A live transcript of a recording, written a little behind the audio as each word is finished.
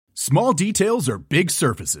Small details are big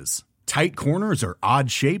surfaces. Tight corners are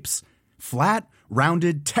odd shapes. Flat,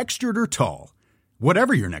 rounded, textured, or tall.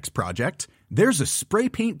 Whatever your next project, there's a spray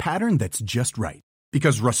paint pattern that's just right.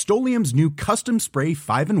 Because Rust-Oleum's new Custom Spray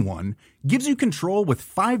 5-in-1 gives you control with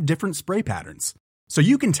 5 different spray patterns. So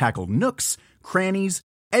you can tackle nooks, crannies,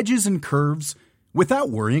 edges, and curves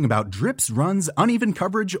without worrying about drips, runs, uneven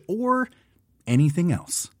coverage, or anything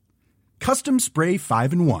else. Custom Spray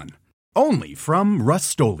 5-in-1. Only from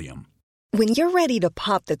Rust-Oleum. When you're ready to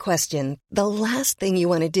pop the question, the last thing you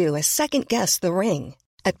want to do is second-guess the ring.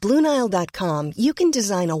 At BlueNile.com, you can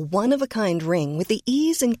design a one-of-a-kind ring with the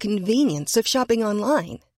ease and convenience of shopping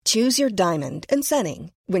online. Choose your diamond and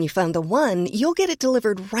setting. When you find the one, you'll get it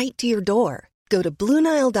delivered right to your door. Go to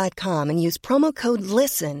BlueNile.com and use promo code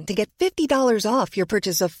LISTEN to get $50 off your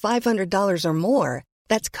purchase of $500 or more.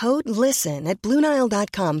 That's code LISTEN at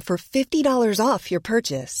BlueNile.com for $50 off your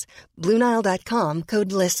purchase. BlueNile.com,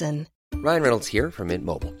 code LISTEN. Ryan Reynolds here from Mint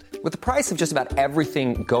Mobile. With the price of just about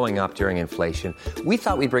everything going up during inflation, we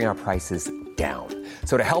thought we'd bring our prices down.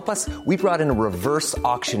 So to help us, we brought in a reverse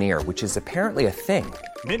auctioneer, which is apparently a thing.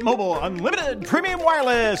 Mint Mobile Unlimited Premium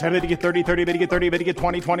Wireless. How to get 30, 30, bit to get 30, bit to get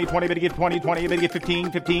 20, 20, 20, bit to get 20, 20, bit to get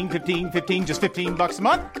 15, 15, 15, 15, just $15 a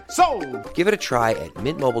month? Sold! Give it a try at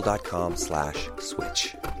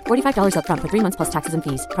mintmobile.com/switch. $45 up front for 3 months plus taxes and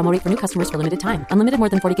fees. Promo rate for new customers for limited time. Unlimited more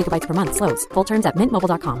than 40 gigabytes per month. Slows full terms at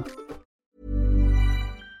mintmobile.com.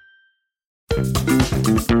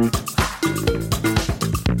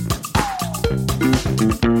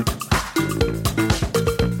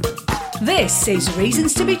 This is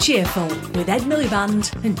Reasons to be Cheerful with Ed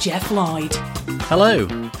Miliband and Jeff Lloyd. Hello.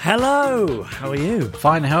 Hello. How are you?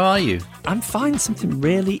 Fine, how are you? I'm fine. Something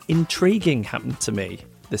really intriguing happened to me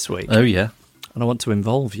this week. Oh, yeah? And I want to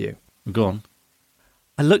involve you. Go on.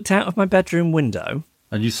 I looked out of my bedroom window.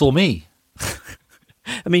 And you saw me?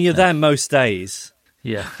 I mean, you're there most days.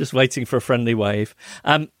 Yeah. Just waiting for a friendly wave.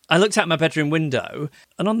 I looked out my bedroom window,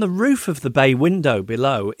 and on the roof of the bay window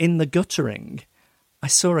below, in the guttering, I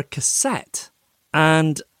saw a cassette,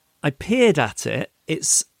 and I peered at it.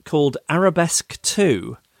 It's called Arabesque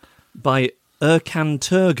 2 by Erkan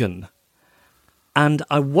Turgan. And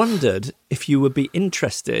I wondered if you would be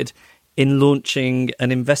interested in launching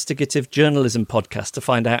an investigative journalism podcast to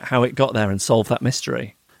find out how it got there and solve that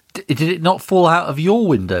mystery. Did it not fall out of your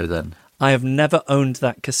window then? I have never owned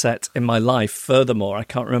that cassette in my life. Furthermore, I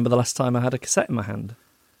can't remember the last time I had a cassette in my hand.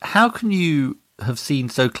 How can you have seen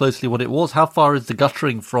so closely what it was? How far is the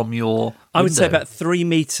guttering from your window? I would say about 3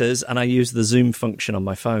 metres, and I use the zoom function on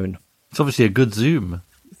my phone. It's obviously a good zoom.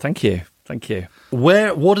 Thank you. Thank you.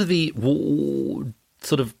 What are the,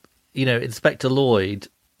 sort of, Inspector Lloyd,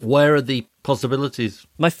 where are the possibilities?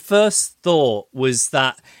 My first thought was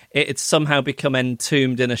that it had somehow become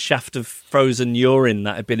entombed in a shaft of frozen urine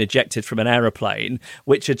that had been ejected from an aeroplane,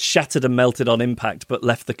 which had shattered and melted on impact, but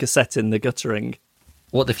left the cassette in the guttering.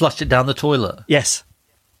 What, they flushed it down the toilet? Yes.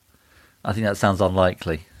 I think that sounds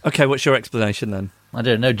unlikely. Okay, what's your explanation then? I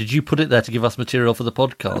don't know. Did you put it there to give us material for the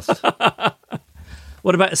podcast?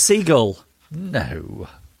 What about a seagull? No.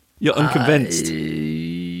 You're unconvinced? Do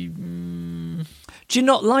you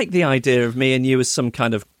not like the idea of me and you as some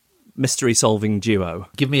kind of mystery-solving duo?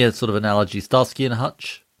 Give me a sort of analogy. Starsky and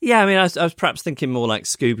Hutch? Yeah, I mean, I was perhaps thinking more like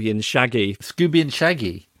Scooby and Shaggy. Scooby and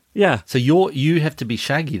Shaggy? Yeah. So you have to be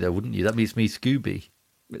Shaggy, though, wouldn't you? That means me Scooby.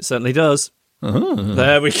 It certainly does.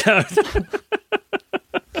 There we go.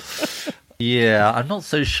 Yeah, I'm not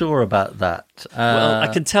so sure about that. Well, I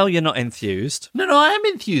can tell you're not enthused. No, I am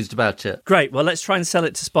enthused about it. Great. Well, let's try and sell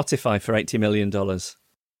it to Spotify for $80 million.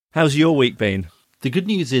 How's your week been? The good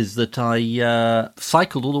news is that I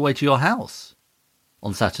cycled all the way to your house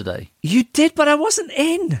on Saturday. You did, but I wasn't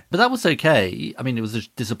in. But that was okay. I mean, it was a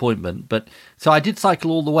disappointment. But so I did cycle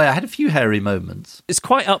all the way. I had a few hairy moments. It's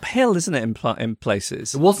quite uphill, isn't it, in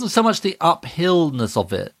places? It wasn't so much the uphillness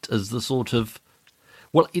of it as the sort of...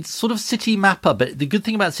 Well, it's sort of City Mapper, but the good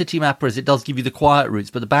thing about City Mapper is it does give you the quiet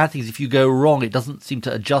routes, but the bad thing is if you go wrong, it doesn't seem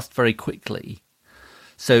to adjust very quickly.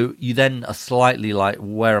 So you then are slightly like,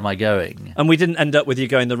 where am I going? And we didn't end up with you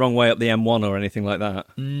going the wrong way up the M1 or anything like that?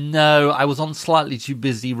 No, I was on slightly too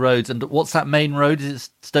busy roads. And what's that main road? Is it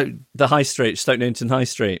Stoke? The High Street, Stoke Newington High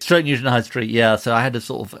Street. Stoke Newington High Street, yeah. So I had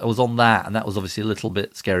to I was on that, and that was obviously a little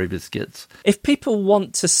bit scary biscuits. If people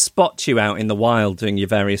want to spot you out in the wild doing your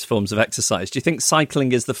various forms of exercise, do you think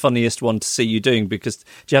cycling is the funniest one to see you doing? Because do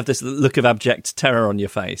you have this look of abject terror on your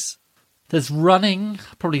face? There's running,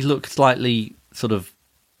 probably look slightly sort of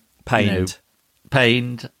pained.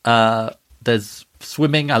 Pained. There's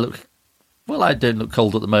swimming. I don't look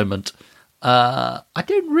cold at the moment. I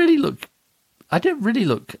don't really look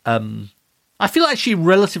I feel actually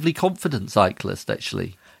relatively confident cyclist,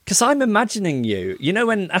 actually. Because I'm imagining you know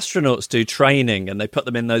when astronauts do training and they put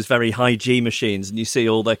them in those very high G machines and you see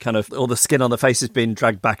all the skin on their faces being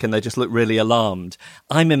dragged back and they just look really alarmed.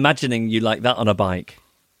 I'm imagining you like that on a bike.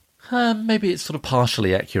 Maybe it's sort of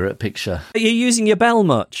partially accurate picture. Are you using your bell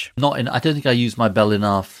much? I don't think I use my bell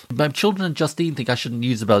enough. My children and Justine think I shouldn't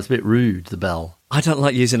use the bell. It's a bit rude, the bell. I don't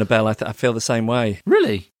like using a bell. I feel the same way.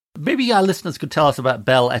 Really? Maybe our listeners could tell us about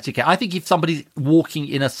bell etiquette. I think if somebody's walking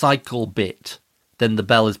in a cycle bit, then the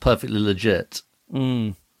bell is perfectly legit.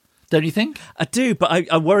 Don't you think? I do,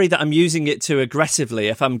 but I worry that I'm using it too aggressively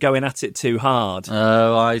if I'm going at it too hard.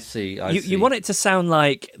 Oh, I see. You want it to sound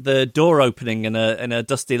like the door opening in a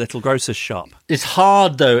dusty little grocer's shop. It's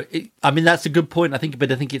hard, though. That's a good point. I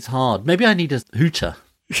think it's hard. Maybe I need a hooter.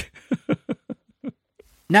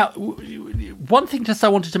 Now, one thing just I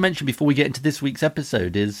wanted to mention before we get into this week's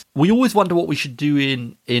episode is we always wonder what we should do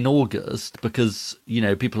in August because,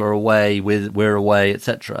 people are away, we're away,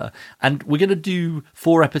 etc. And we're going to do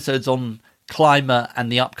 4 episodes on climate and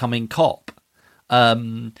the upcoming COP.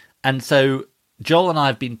 And so Joel and I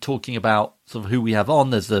have been talking about sort of who we have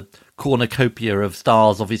on. There's a cornucopia of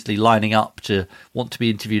stars obviously lining up to want to be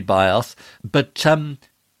interviewed by us. But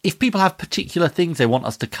if people have particular things they want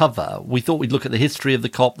us to cover, we thought we'd look at the history of the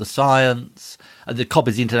COP, the science. The COP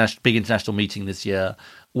is the big international meeting this year.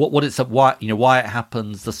 What it's why it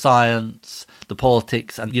happens, the science, the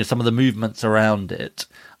politics, and some of the movements around it,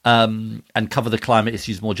 and cover the climate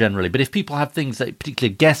issues more generally. But if people have things that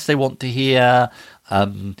particular guests they want to hear,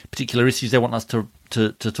 particular issues they want us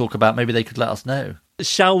to talk about, maybe they could let us know.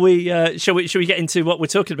 Shall we get into what we're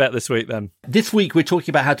talking about this week then? This week we're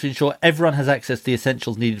talking about how to ensure everyone has access to the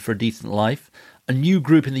essentials needed for a decent life. A new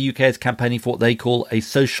group in the UK is campaigning for what they call a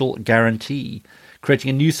social guarantee, creating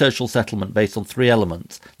a new social settlement based on 3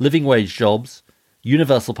 elements: living wage jobs,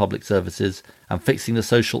 universal public services, and fixing the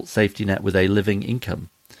social safety net with a living income.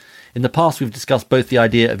 In the past we've discussed both the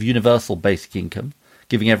idea of universal basic income,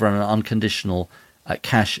 giving everyone an unconditional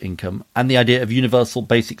cash income, and the idea of universal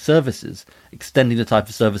basic services, extending the type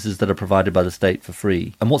of services that are provided by the state for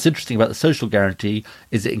free. And what's interesting about the social guarantee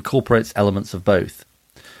is it incorporates elements of both.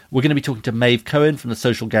 We're going to be talking to Maeve Cohen from the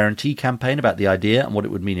Social Guarantee campaign about the idea and what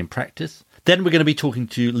it would mean in practice. Then we're going to be talking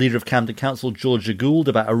to leader of Camden Council, Georgia Gould,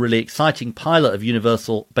 about a really exciting pilot of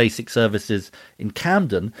universal basic services in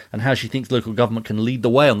Camden and how she thinks local government can lead the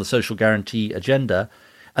way on the social guarantee agenda.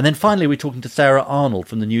 And then finally, we're talking to Sarah Arnold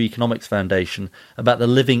from the New Economics Foundation about the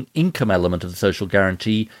living income element of the social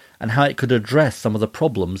guarantee and how it could address some of the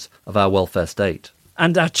problems of our welfare state.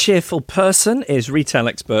 And our cheerful person is retail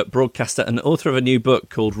expert, broadcaster and author of a new book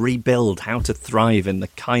called Rebuild, How to Thrive in the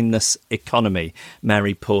Kindness Economy,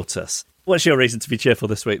 Mary Portas. What's your reason to be cheerful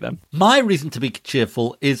this week then? My reason to be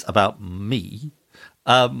cheerful is about me,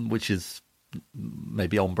 which is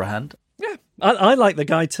maybe on brand. Yeah, I like the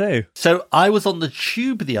guy too. So I was on the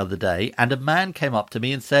tube the other day and a man came up to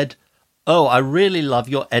me and said, "Oh, I really love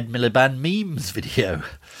your Ed Miliband memes video."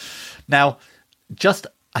 Now,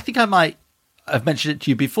 I think I might have mentioned it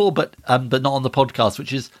to you before, but not on the podcast,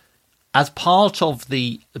 which is as part of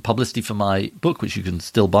the publicity for my book, which you can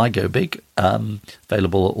still buy, Go Big,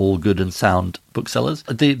 available at all good and sound booksellers.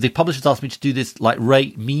 The publishers asked me to do this,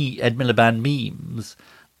 rate me Ed Miliband memes.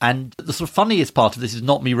 And the sort of funniest part of this is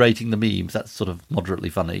not me rating the memes. That's sort of moderately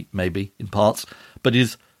funny, maybe, in parts. But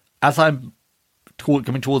is, as I'm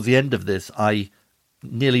coming towards the end of this, I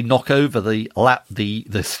nearly knock over the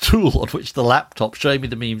stool on which the laptop showing me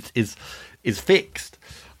the memes is fixed.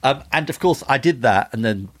 And, of course, I did that. And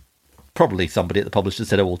then probably somebody at the publisher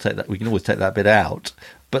said, "Oh, we'll take that. We can always take that bit out."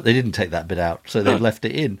 But they didn't take that bit out. So they left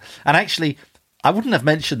it in. And actually, I wouldn't have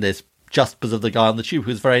mentioned this just because of the guy on the tube who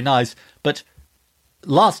was very nice. But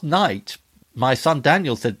last night, my son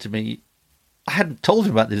Daniel said to me, I hadn't told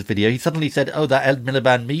him about this video. He suddenly said, "Oh, that Ed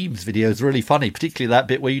Miliband memes video is really funny, particularly that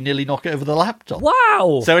bit where you nearly knock over the laptop."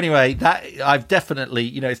 Wow! So anyway, that I've definitely,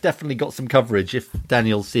 it's definitely got some coverage if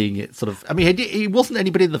Daniel's seeing it sort of. I mean, he wasn't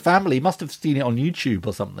anybody in the family. He must have seen it on YouTube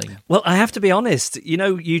or something. Well, I have to be honest.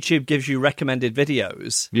 YouTube gives you recommended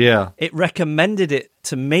videos. Yeah. It recommended it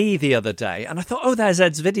to me the other day, and I thought, "Oh, there's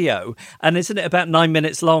Ed's video." And isn't it about 9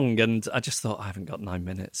 minutes long? And I just thought, I haven't got 9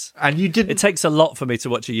 minutes. And you didn't. It takes a lot for me to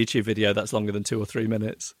watch a YouTube video that's longer than 2 or 3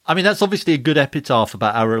 minutes. I mean, that's obviously a good epitaph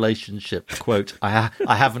about our relationship. Quote, I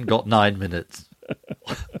haven't got 9 minutes.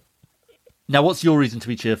 Now, what's your reason to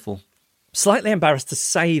be cheerful? Slightly embarrassed to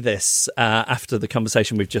say this after the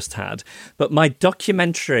conversation we've just had, but my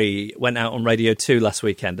documentary went out on Radio 2 last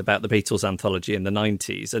weekend about the Beatles anthology in the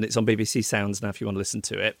 90s, and it's on BBC Sounds now if you want to listen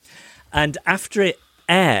to it. And after it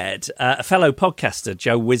aired, a fellow podcaster,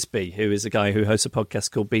 Joe Wisby, who is a guy who hosts a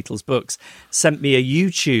podcast called Beatles Books, sent me a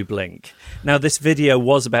YouTube link. Now, this video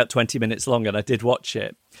was about 20 minutes long, and I did watch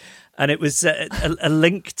it. And it was a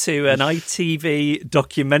link to an ITV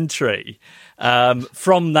documentary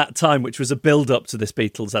from that time, which was a build-up to this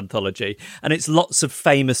Beatles anthology. And it's lots of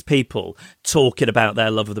famous people talking about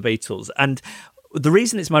their love of the Beatles. And the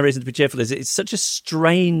reason it's my reason to be cheerful is it's such a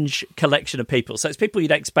strange collection of people. So it's people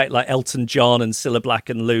you'd expect like Elton John and Cilla Black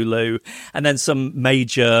and Lulu, and then some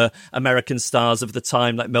major American stars of the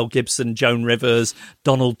time like Mel Gibson, Joan Rivers,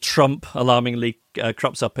 Donald Trump alarmingly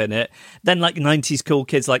crops up in it. Then like 90s cool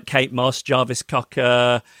kids like Kate Moss, Jarvis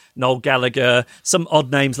Cocker, Noel Gallagher, some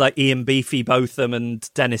odd names like Ian Beefy Botham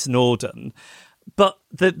and Dennis Norden. But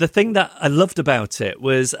the thing that I loved about it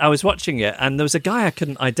was I was watching it and there was a guy I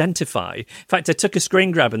couldn't identify. In fact, I took a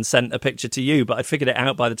screen grab and sent a picture to you, but I figured it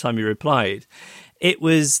out by the time you replied. It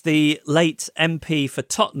was the late MP for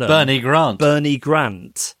Tottenham, Bernie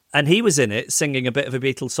Grant. And he was in it singing a bit of a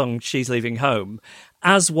Beatles song, She's Leaving Home,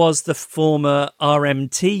 as was the former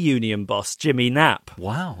RMT union boss, Jimmy Knapp.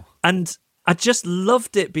 Wow. And I just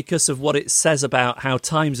loved it because of what it says about how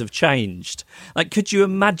times have changed. Like, could you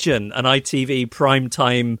imagine an ITV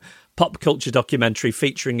primetime pop culture documentary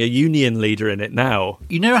featuring a union leader in it now?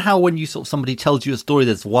 You know how when you sort of somebody tells you a story,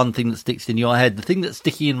 there's one thing that sticks in your head. The thing that's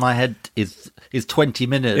sticking in my head is 20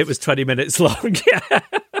 minutes. It was 20 minutes long, yeah.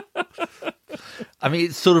 I mean,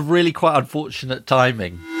 it's sort of really quite unfortunate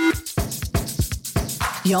timing.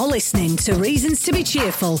 You're listening to Reasons to be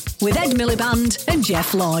Cheerful with Ed Miliband and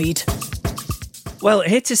Jeff Lloyd. Well,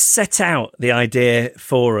 here to set out the idea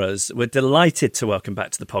for us, we're delighted to welcome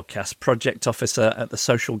back to the podcast Project Officer at the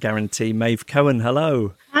Social Guarantee, Maeve Cohen.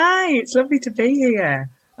 Hello. Hi, it's lovely to be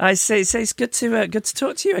here. I say it's good to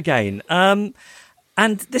talk to you again. And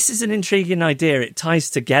this is an intriguing idea. It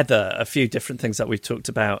ties together a few different things that we've talked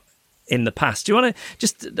about in the past. Do you want to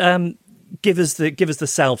just give us the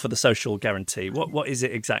sell for the Social Guarantee? What is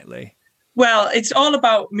it exactly? Well, it's all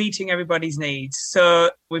about meeting everybody's needs.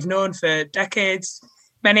 So we've known for decades,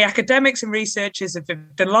 many academics and researchers have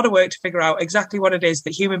done a lot of work to figure out exactly what it is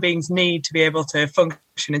that human beings need to be able to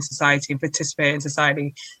function in society and participate in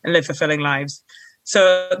society and live fulfilling lives.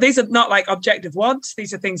 So these are not like objective wants.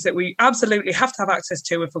 These are things that we absolutely have to have access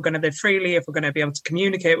to if we're going to live freely, if we're going to be able to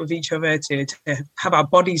communicate with each other, to have our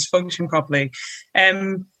bodies function properly.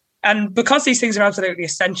 And because these things are absolutely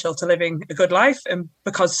essential to living a good life, and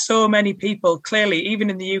because so many people clearly,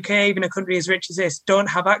 even in the UK, even a country as rich as this, don't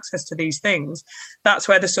have access to these things, that's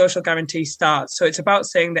where the social guarantee starts. So it's about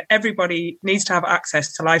saying that everybody needs to have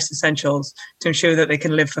access to life's essentials to ensure that they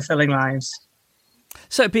can live fulfilling lives.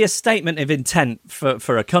 So it'd be a statement of intent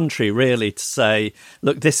for a country, really, to say,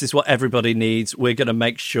 look, this is what everybody needs. We're going to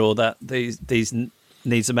make sure that these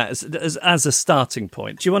needs are met as a starting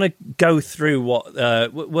point. Do you want to go through what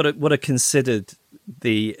are considered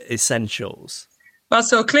the essentials? Well,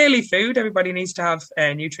 so clearly food. Everybody needs to have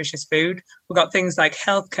nutritious food. We've got things like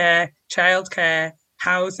healthcare, childcare,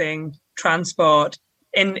 housing, transport.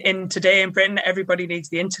 In today in Britain, everybody needs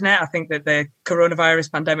the internet. I think that the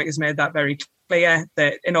coronavirus pandemic has made that very clear,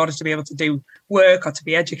 that in order to be able to do work or to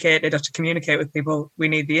be educated or to communicate with people, we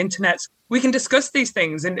need the internet. We can discuss these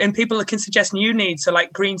things and people can suggest new needs. So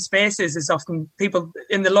like green spaces is often people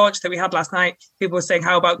in the launch that we had last night, people were saying,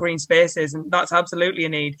 how about green spaces? And that's absolutely a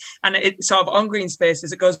need. And it sort of on green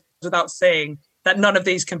spaces, it goes without saying that none of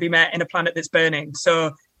these can be met in a planet that's burning.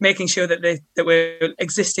 So making sure that we're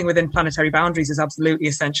existing within planetary boundaries is absolutely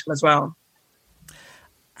essential as well.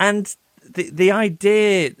 And the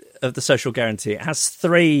idea of the social guarantee, it has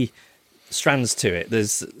three strands to it.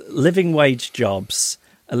 There's living wage jobs,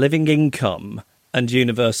 a living income, and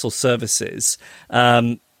universal services.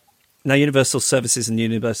 Now, universal services and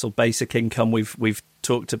universal basic income we've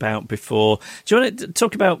talked about before. Do you want to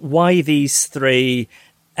talk about why these three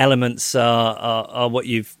elements are what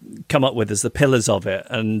you've come up with as the pillars of it,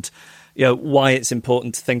 and why it's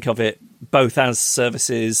important to think of it both as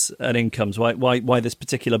services and incomes? Why this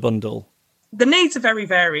particular bundle? The needs are very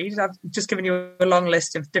varied. I've just given you a long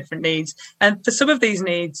list of different needs, and for some of these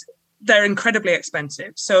needs, they're incredibly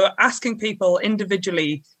expensive. So asking people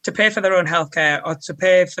individually to pay for their own healthcare or to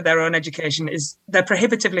pay for their own education they're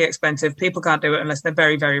prohibitively expensive. People can't do it unless they're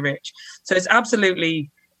very, very rich. So it's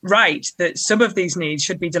absolutely right that some of these needs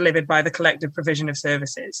should be delivered by the collective provision of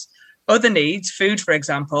services. Other needs, food, for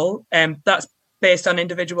example, that's based on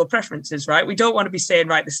individual preferences, right? We don't want to be saying,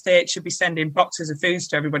 right, the state should be sending boxes of foods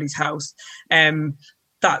to everybody's house.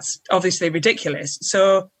 That's obviously ridiculous.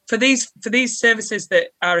 So for these services that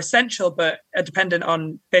are essential but are dependent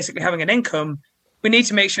on basically having an income, we need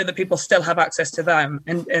to make sure that people still have access to them.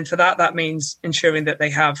 And for that means ensuring that they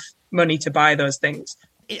have money to buy those things.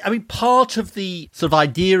 I mean, part of the sort of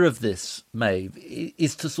idea of this, Maeve,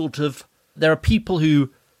 is to sort of, there are people who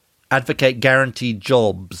advocate guaranteed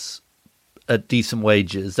jobs at decent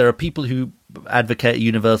wages. There are people who advocate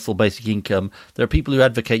universal basic income. There are people who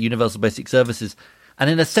advocate universal basic services. And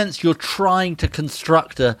in a sense, you're trying to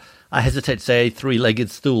construct I hesitate to say a three-legged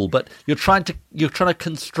stool, but you're trying to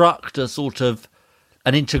construct a sort of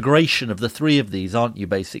an integration of the three of these, aren't you,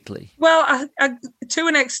 basically? Well, to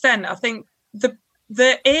an extent, I think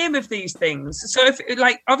the aim of these things. So, if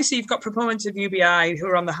like obviously you've got proponents of UBI who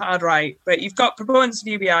are on the hard right, but you've got proponents of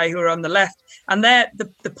UBI who are on the left, and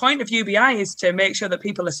the point of UBI is to make sure that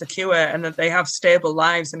people are secure and that they have stable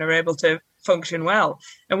lives and are able to function well.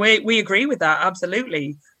 And we agree with that,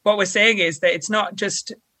 absolutely. What we're saying is that it's not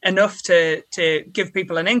just enough to give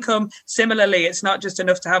people an income. Similarly, it's not just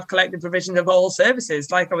enough to have collective provision of all services.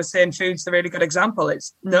 Like I was saying, food's the really good example.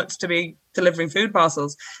 It's nuts to be delivering food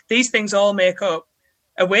parcels. These things all make up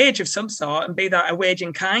a wage of some sort, and be that a wage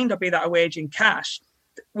in kind or be that a wage in cash.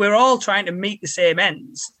 We're all trying to meet the same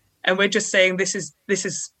ends, and we're just saying this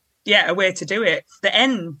is a way to do it. The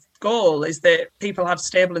end goal is that people have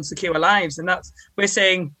stable and secure lives, and we're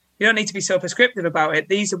saying you don't need to be so prescriptive about it.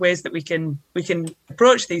 These are ways that we can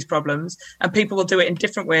approach these problems, and people will do it in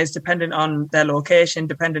different ways dependent on their location,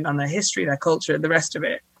 dependent on their history, their culture, and the rest of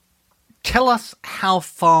it. Tell us how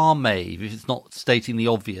far, Maeve, if it's not stating the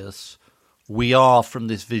obvious, we are from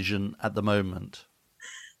this vision at the moment.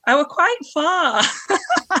 We're quite far.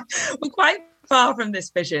 We're quite far from this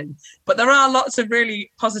vision, but there are lots of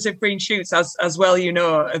really positive green shoots, as well,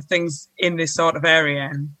 of things in this sort of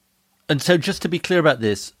area. And so just to be clear about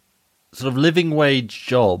this, sort of living wage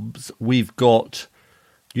jobs, we've got,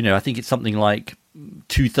 I think it's something like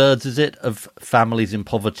 2/3, is it, of families in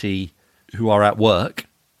poverty who are at work.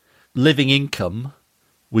 Living income,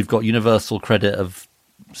 we've got universal credit of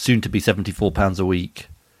soon to be £74 a week.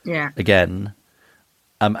 Yeah. Again.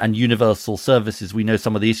 And universal services, we know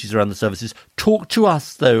some of the issues around the services. Talk to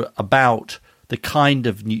us, though, about the kind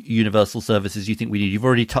of universal services you think we need. You've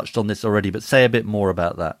already touched on this already, but say a bit more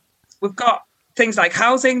about that. We've got things like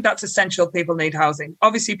housing. That's essential. People need housing.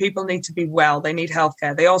 Obviously, people need to be well. They need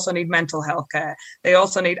healthcare. They also need mental health care. They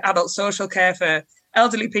also need adult social care for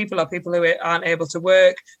elderly people or people who aren't able to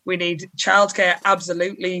work. We need childcare,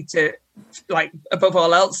 absolutely, to, above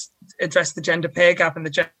all else, address the gender pay gap and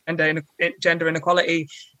the gender inequality.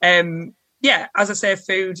 As I say,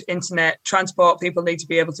 food, internet, transport. People need to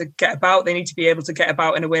be able to get about. They need to be able to get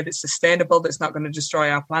about in a way that's sustainable, that's not going to destroy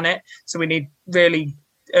our planet. So we need really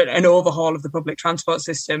an overhaul of the public transport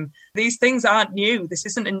system. These things aren't new. This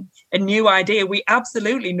isn't a new idea. We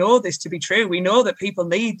absolutely know this to be true. We know that people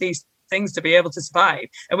need these things to be able to survive.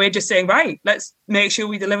 And we're just saying, right, let's make sure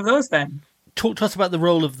we deliver those then. Talk to us about the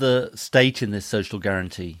role of the state in this social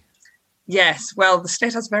guarantee. Yes, well, the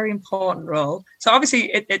state has a very important role. So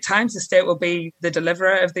obviously, at times, the state will be the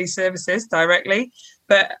deliverer of these services directly.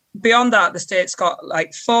 But beyond that, the state's got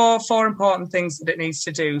four important things that it needs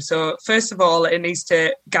to do. So first of all, it needs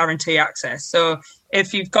to guarantee access. So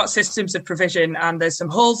if you've got systems of provision and there's some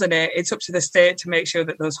holes in it, it's up to the state to make sure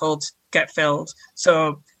that those holes get filled.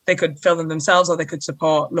 So they could fill them themselves, or they could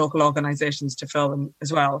support local organisations to fill them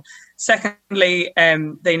as well. Secondly,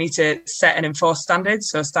 they need to set and enforce standards.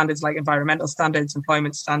 So standards like environmental standards,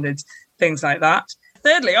 employment standards, things like that.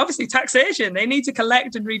 Thirdly, obviously, taxation. They need to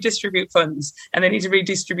collect and redistribute funds, and they need to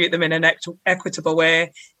redistribute them in an equitable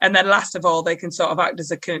way. And then last of all, they can sort of act as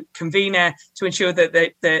a convener to ensure that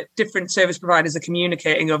the different service providers are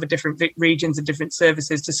communicating over different regions and different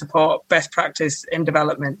services to support best practice in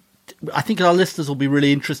development. I think our listeners will be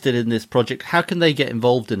really interested in this project. How can they get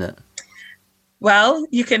involved in it? Well,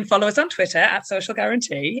 you can follow us on Twitter at Social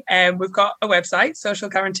Guarantee. We've got a website,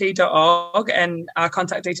 socialguarantee.org, and our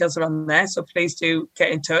contact details are on there. So please do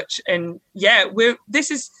get in touch. And this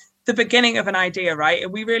is the beginning of an idea, right?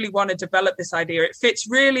 And we really want to develop this idea. It fits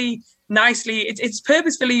really nicely. It's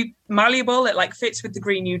purposefully malleable. It fits with the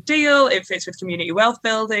Green New Deal. It fits with community wealth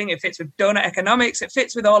building. It fits with donor economics. It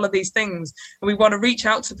fits with all of these things. And we want to reach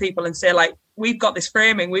out to people and say, we've got this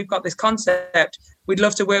framing, we've got this concept. We'd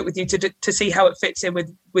love to work with you to see how it fits in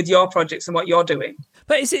with your projects and what you're doing.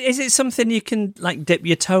 But is it something you can dip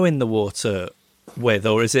your toe in the water with,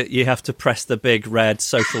 or is it you have to press the big red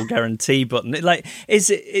social guarantee button?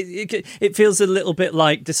 It feels a little bit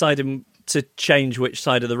like deciding to change which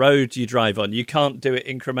side of the road you drive on. You can't do it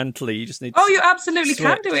incrementally. You just need to Oh, you absolutely switch.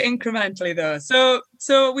 can do it incrementally, though.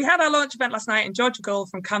 So we had our launch event last night, and Georgia Gould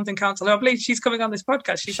from Camden Council, I believe she's coming on this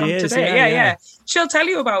podcast. She's on today. Yeah. She'll tell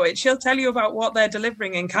you about it. She'll tell you about what they're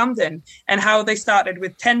delivering in Camden and how they started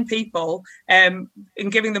with 10 people and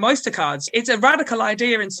giving them Oyster cards. It's a radical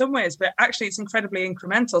idea in some ways, but actually it's incredibly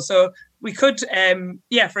incremental. So we could,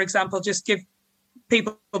 for example, just give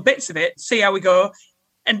people bits of it, see how we go,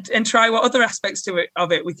 and try what other aspects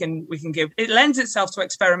of it we can give. It lends itself to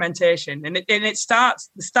experimentation, and it starts.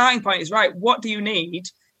 The starting point is right. What do you need?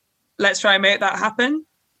 Let's try and make that happen.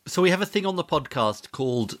 So we have a thing on the podcast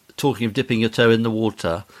called, talking of dipping your toe in the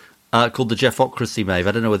water, called the Jeffocracy, Maeve.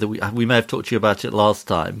 I don't know whether we may have talked to you about it last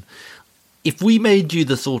time. If we made you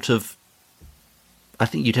the sort of, I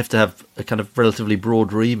think you'd have to have a kind of relatively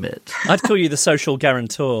broad remit. I'd call you the social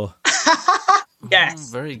guarantor. Yes.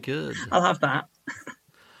 Very good. I'll have that.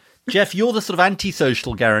 Jeff, you're the sort of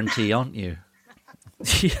antisocial guarantee, aren't you?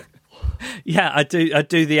 Yeah, I do.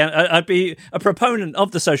 I'd be a proponent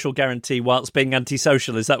of the social guarantee whilst being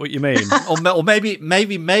antisocial. Is that what you mean? or maybe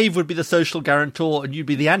Maeve would be the social guarantor and you'd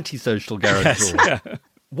be the antisocial guarantor. Yes, yeah.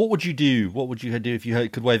 What would you do? What would you do if you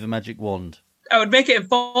could wave a magic wand? I would make it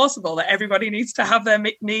enforceable that everybody needs to have their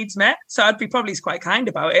needs met. So I'd be probably quite kind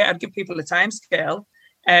about it. I'd give people a timescale.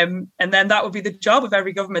 And then that would be the job of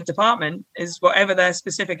every government department, is whatever their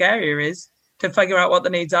specific area is, to figure out what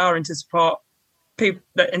the needs are and to support people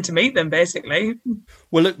and to meet them, basically.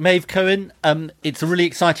 Well, look, Maeve Cohen, it's a really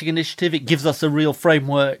exciting initiative. It gives us a real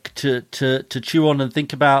framework to chew on and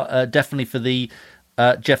think about, definitely for the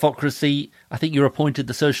Jeffocracy. I think you're appointed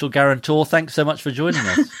the social guarantor. Thanks so much for joining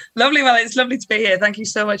us. Lovely. Well, it's lovely to be here. Thank you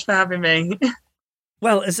so much for having me.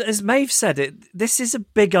 Well, as Maeve said, this is a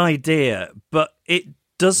big idea, but it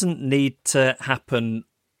doesn't need to happen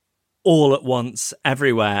all at once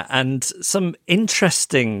everywhere, and some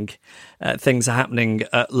interesting things are happening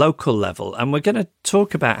at local level, and we're going to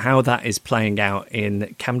talk about how that is playing out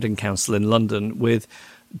in Camden Council in London with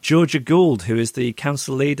Georgia Gould, who is the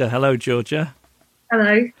council leader. Hello, Georgia.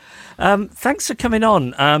 Hello. Thanks for coming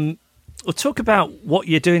on. We'll talk about what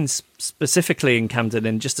you're doing specifically in Camden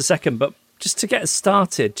in just a second, but just to get us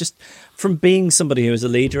started, just from being somebody who is a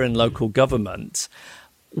leader in local government,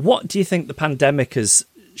 what do you think the pandemic has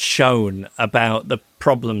shown about the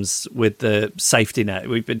problems with the safety net?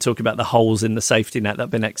 We've been talking about the holes in the safety net that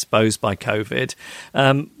have been exposed by COVID.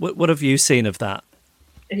 What have you seen of that?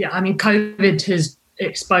 Yeah, I mean, COVID has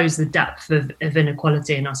exposed the depth of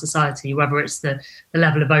inequality in our society, whether it's the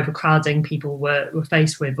level of overcrowding people were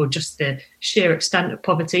faced with, or just the sheer extent of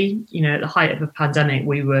poverty. You know, at the height of the pandemic,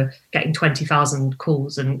 we were getting 20,000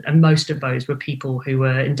 calls, and most of those were people who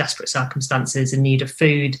were in desperate circumstances, in need of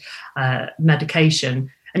food, medication.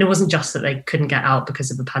 And it wasn't just that they couldn't get out because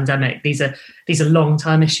of the pandemic. These are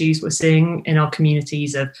long-term issues we're seeing in our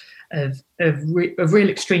communities of real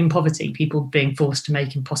extreme poverty, people being forced to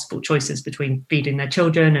make impossible choices between feeding their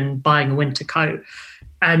children and buying a winter coat.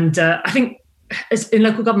 And I think as in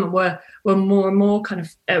local government, we're more and more kind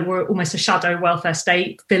of, we're almost a shadow welfare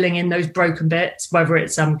state, filling in those broken bits, whether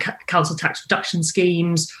it's council tax reduction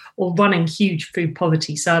schemes or running huge food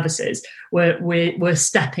poverty services. We're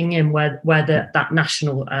stepping in where that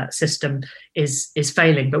national system is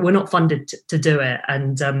failing, but we're not funded to do it.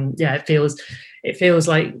 And it feels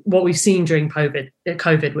like what we've seen during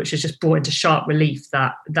COVID, which has just brought into sharp relief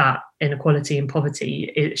that inequality and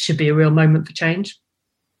poverty, it should be a real moment for change.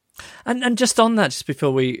 And just on that, just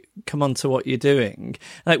before we come on to what you're doing,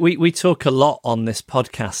 like we talk a lot on this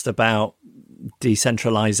podcast about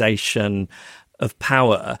decentralisation of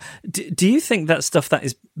power. Do you think that's stuff that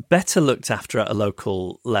is better looked after at a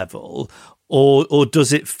local level, or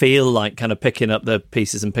does it feel like kind of picking up the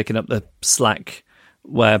pieces and picking up the slack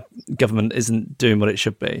where government isn't doing what it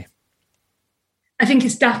should be? I think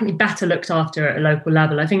it's definitely better looked after at a local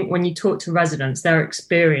level. I think when you talk to residents, their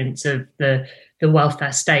experience of the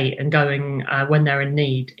welfare state and going when they're in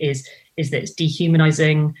need is that it's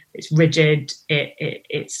dehumanizing, it's rigid,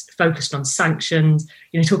 it's focused on sanctions.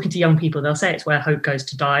 You know, talking to young people, they'll say it's where hope goes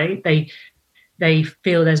to die. They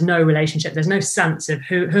feel there's no relationship, there's no sense of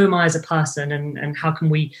who am I as a person, and how can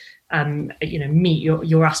we meet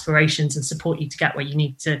your aspirations and support you to get where you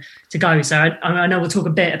need to go. So I know we'll talk a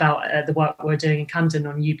bit about the work we're doing in Camden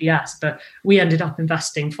on UBS, but we ended up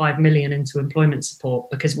investing 5 million into employment support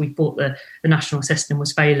because we thought the national system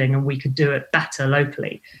was failing and we could do it better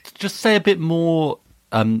locally. Just say a bit more,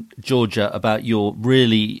 Georgia, about your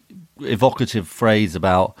really evocative phrase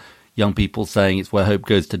about young people saying it's where hope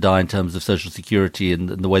goes to die in terms of social security and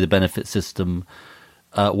the way the benefit system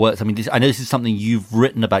works. I mean, I know this is something you've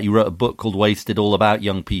written about. You wrote a book called Wasted, all about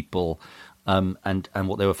young people and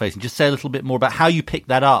what they were facing. Just say a little bit more about how you picked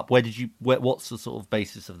that up. What's the sort of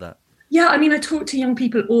basis of that? Yeah, I mean, I talked to young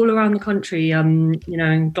people all around the country,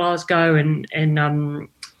 in Glasgow and in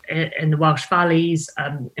the Welsh Valleys,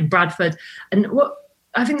 in Bradford. And what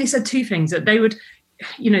I think they said two things, that they would,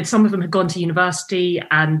 some of them had gone to university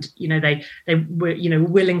and, they were,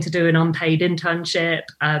 willing to do an unpaid internship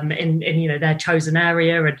in their chosen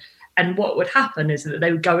area. And what would happen is that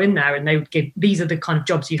they would go in there and they would give, these are the kind of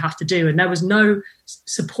jobs you have to do. And there was no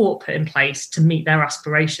support put in place to meet their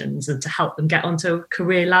aspirations and to help them get onto a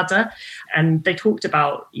career ladder. And they talked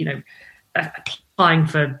about, applying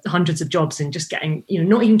for hundreds of jobs and just getting,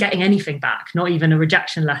 not even getting anything back, not even a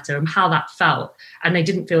rejection letter, and how that felt. And they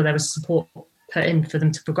didn't feel there was support put in for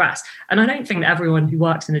them to progress. And I don't think that everyone who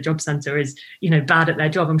works in a job centre is, bad at their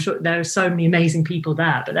job. I'm sure there are so many amazing people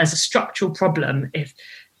there, but there's a structural problem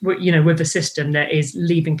with the system that is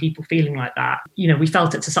leaving people feeling like that. We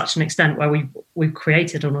felt it to such an extent where we've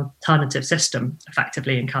created an alternative system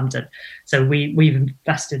effectively in Camden. So we've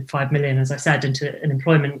invested 5 million, as I said, into an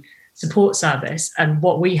employment support service. And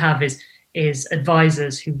what we have is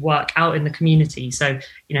advisors who work out in the community. So,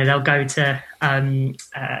 they'll go to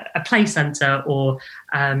a play centre or,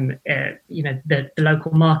 the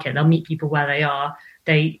local market. They'll meet people where they are.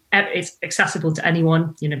 It's accessible to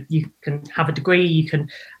anyone. You can have a degree, you can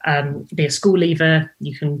be a school leaver,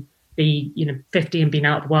 you can be 50 and been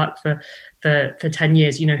out of work for 10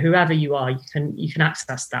 years. Whoever you are, you can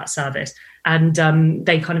access that service. And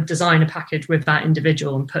they kind of design a package with that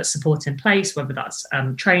individual and put support in place, whether that's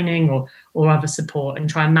training or other support, and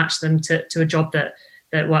try and match them to a job that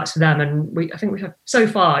works for them. And I think we have, so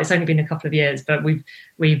far, it's only been a couple of years, but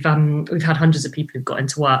we've had hundreds of people who've got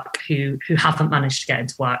into work who haven't managed to get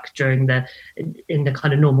into work in the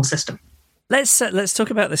kind of normal system. Let's talk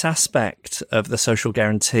about this aspect of the social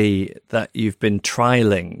guarantee that you've been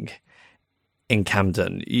trialling in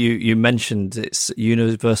Camden. You mentioned it's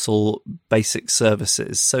universal basic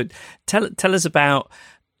services. So tell us about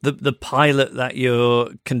the pilot that you're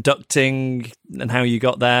conducting and how you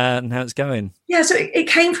got there and how it's going. Yeah, so it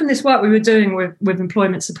came from this work we were doing with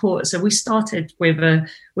employment support. So we started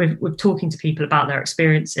with talking to people about their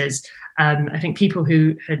experiences. I think people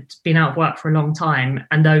who had been out of work for a long time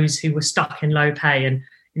and those who were stuck in low pay. And,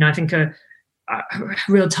 I think a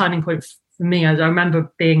real turning point for me, I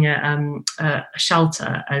remember being at a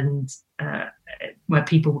shelter and where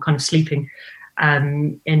people were kind of sleeping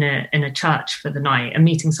in a church for the night, and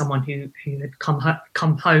meeting someone who had come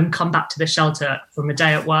back to the shelter from a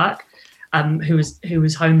day at work, who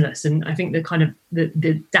was homeless. And I think the kind of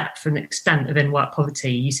the depth and extent of in-work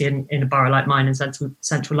poverty you see in a borough like mine in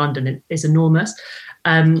central London is enormous.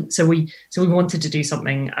 So we wanted to do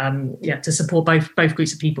something to support both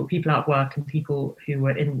groups of people out of work and people who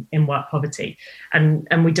were in work poverty.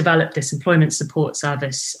 And we developed this employment support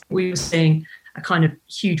service. We were seeing a kind of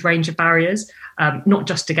huge range of barriers, not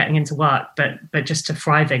just to getting into work, but just to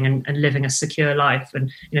thriving and living a secure life. And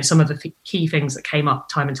some of the key things that came up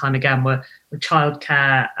time and time again were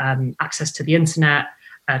childcare, access to the internet,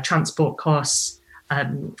 transport costs,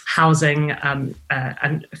 housing,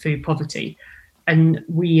 and food poverty. And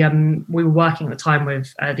we were working at the time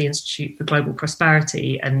with the Institute for Global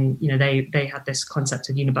Prosperity, and they had this concept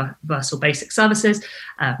of universal basic services.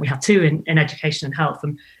 We have two in education and health,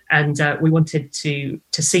 and we wanted to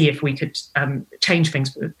see if we could change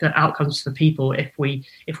things, the outcomes for people, if we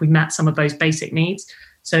met some of those basic needs.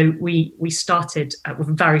 So we started with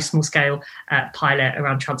a very small scale pilot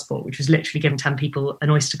around transport, which was literally giving 10 people an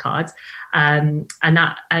Oyster card,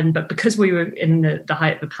 but because we were in the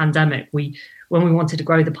height of the pandemic, when we wanted to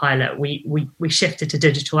grow the pilot, we shifted to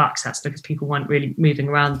digital access because people weren't really moving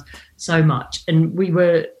around so much. And we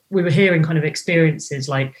were hearing kind of experiences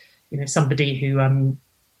like, somebody who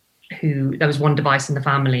there was one device in the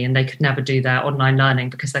family and they could never do their online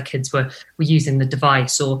learning because their kids were using the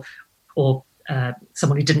device, or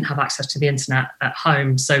someone who didn't have access to the internet at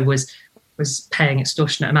home, so was paying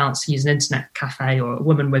extortionate amounts to use an internet cafe, or a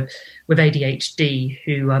woman with ADHD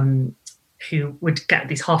who would get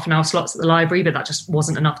these half-an-hour slots at the library, but that just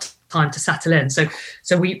wasn't enough time to settle in. So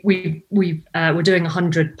we're doing a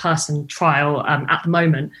 100-person trial at the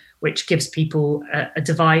moment, which gives people a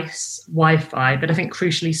device, Wi-Fi, but I think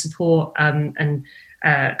crucially support and kind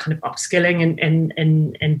of upskilling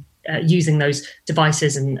in using those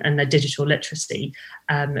devices and their digital literacy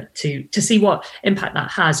to see what impact that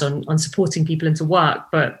has on supporting people into work,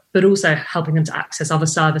 but also helping them to access other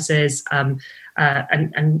services and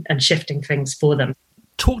shifting things for them.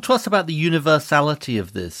 Talk to us about the universality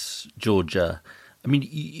of this, Georgia. I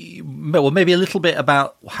mean, well, maybe a little bit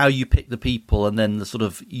about how you pick the people, and then the sort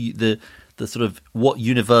of what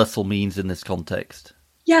universal means in this context.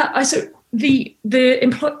 Yeah, so the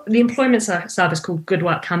employment service called Good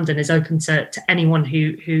Work Camden is open to anyone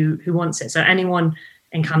who wants it. So anyone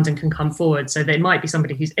in Camden can come forward. So there might be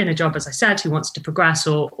somebody who's in a job, as I said, who wants to progress,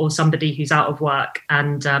 or somebody who's out of work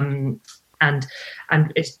and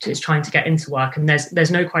is trying to get into work. And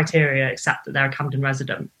there's no criteria except that they're a Camden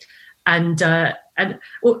resident. And Dame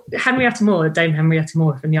Henrietta Moore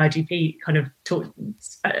from the IGP kind of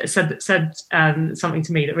said something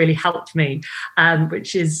to me that really helped me,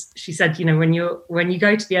 which is, she said, when you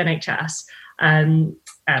go to the NHS,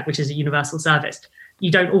 which is a universal service, you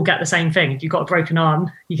don't all get the same thing. If you've got a broken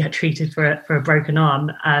arm, you get treated for a broken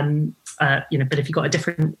arm. But if you've got a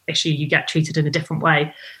different issue, you get treated in a different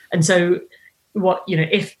way. And so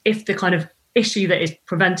if the kind of issue that is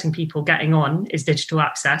preventing people getting on is digital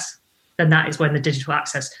access, then that is when the digital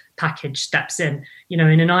access package steps in. In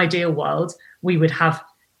an ideal world, we would have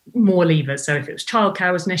more levers. So if it was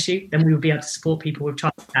childcare was an issue, then we would be able to support people with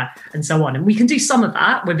childcare and so on. And we can do some of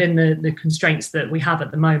that within the constraints that we have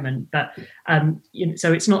at the moment. But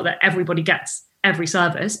so it's not that everybody gets every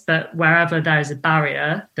service, but wherever there is a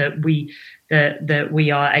barrier, that we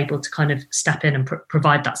are able to kind of step in and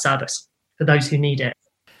provide that service for those who need it.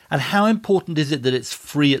 And how important is it that it's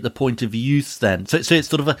free at the point of use then? So it's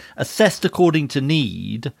sort of assessed according to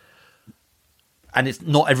need, and it's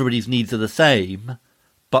not everybody's needs are the same,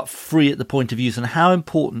 but free at the point of use. And how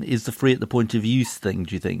important is the free at the point of use thing,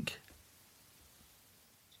 do you think?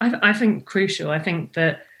 I think crucial. I think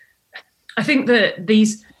that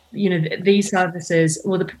these services,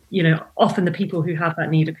 often the people who have that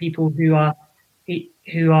need are people who are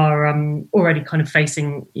already kind of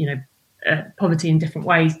facing, poverty in different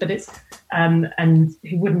ways, but it's and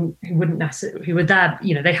who wouldn't necessarily, who are there,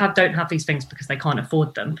 don't have these things because they can't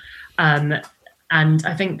afford them, and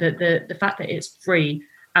I think that the fact that it's free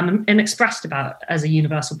and expressed about as a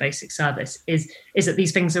universal basic service is that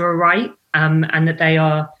these things are a right, and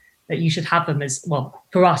that you should have them as well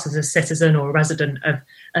for us as a citizen or a resident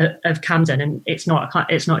of Camden. And it's not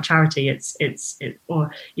a charity. It's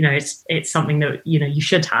something that you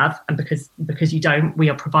should have, and because you don't, we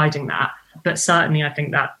are providing that. But certainly, I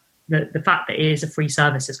think that the fact that it is a free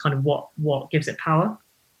service is kind of what gives it power.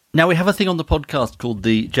 Now, we have a thing on the podcast called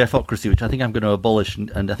the Jeffocracy, which I think I'm going to abolish,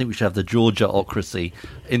 and I think we should have the Georgia-ocracy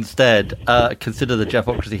instead. Consider the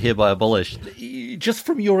Jeffocracy hereby abolished. Just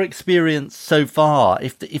from your experience so far,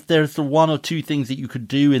 if there's the one or two things that you could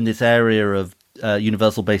do in this area of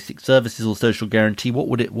universal basic services or social guarantee, what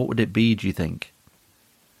would it be, do you think?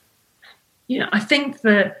 I think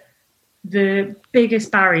that the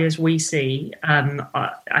biggest barriers we see,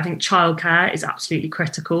 I think childcare is absolutely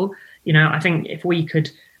critical. I think if we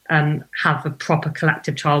could have a proper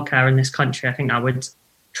collective childcare in this country, I think that would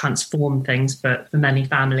transform things for many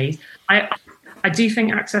families. I do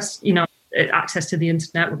think access to the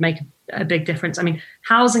internet would make a big difference. I mean,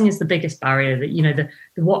 housing is the biggest barrier. That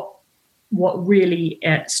what really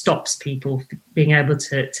stops people being able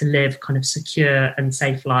to live kind of secure and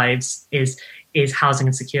safe lives is housing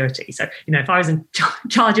and security. So, if I was in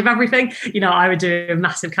charge of everything, I would do a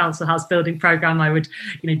massive council house building program. I would,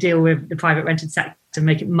 deal with the private rented sector to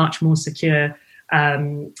make it much more secure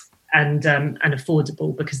and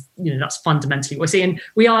affordable, because, that's fundamentally what we're seeing.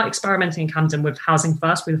 We are experimenting in Camden with Housing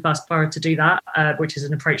First. We're the first borough to do that, which is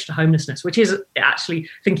an approach to homelessness, which is actually,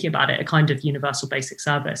 thinking about it, a kind of universal basic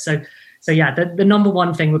service. So yeah, the number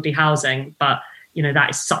one thing would be housing, but that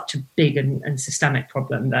is such a big and systemic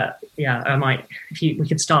problem that we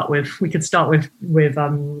could start with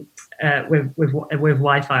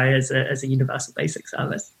Wi-Fi as a universal basic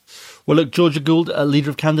service. Well, look, Georgia Gould, leader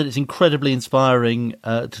of Camden, it's incredibly inspiring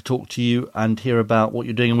to talk to you and hear about what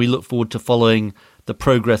you're doing, and we look forward to following the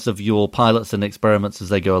progress of your pilots and experiments as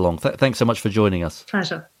they go along. Thanks so much for joining us.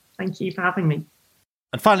 Pleasure. Thank you for having me.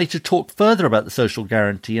 And finally, to talk further about the social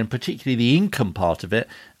guarantee and particularly the income part of it,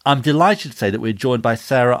 I'm delighted to say that we're joined by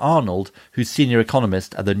Sarah Arnold, who's Senior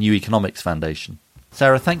Economist at the New Economics Foundation.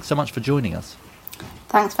 Sarah, thanks so much for joining us.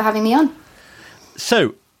 Thanks for having me on.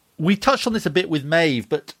 So, we touched on this a bit with Maeve,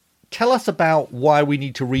 but tell us about why we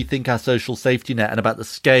need to rethink our social safety net and about the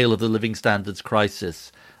scale of the living standards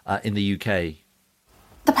crisis in the UK.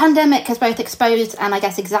 The pandemic has both exposed and, I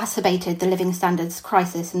guess, exacerbated the living standards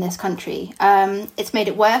crisis in this country. It's made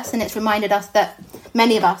it worse, and it's reminded us that,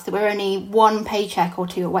 many of us, that we're only one paycheck or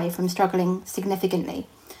two away from struggling significantly.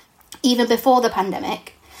 Even before the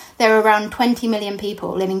pandemic, there were around 20 million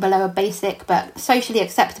people living below a basic but socially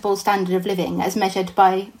acceptable standard of living as measured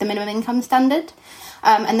by the minimum income standard.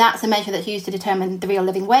 And that's a measure that's used to determine the real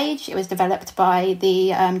living wage. It was developed by the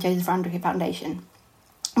Joseph Rowntree Foundation.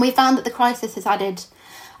 And we found that the crisis has added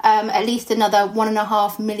at least another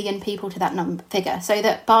 1.5 million people to that figure, so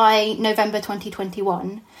that by November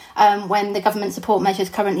 2021, when the government support measures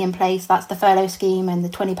currently in place, that's the furlough scheme and the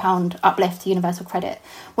 £20 uplift to universal credit,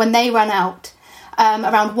 when they run out,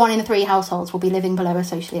 around 1 in 3 households will be living below a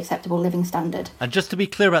socially acceptable living standard. And just to be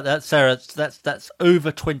clear about that, Sarah, that's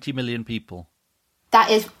over 20 million people. That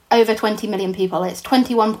is over 20 million people. It's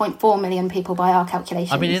 21.4 million people by our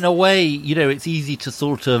calculations. I mean, in a way, it's easy to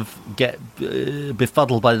sort of get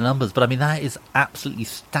befuddled by the numbers, but I mean, that is absolutely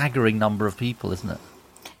staggering number of people, isn't it?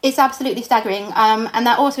 It's absolutely staggering. And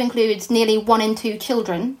that also includes nearly 1 in 2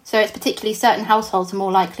 children. So it's particularly certain households are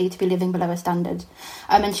more likely to be living below a standard.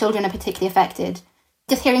 And children are particularly affected.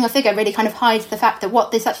 Just hearing a figure really kind of hides the fact that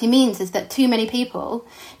what this actually means is that too many people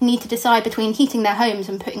need to decide between heating their homes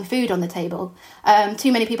and putting food on the table.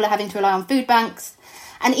 Too many people are having to rely on food banks.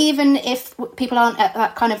 And even if people aren't at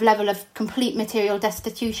that kind of level of complete material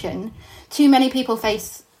destitution, too many people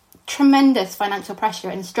face tremendous financial pressure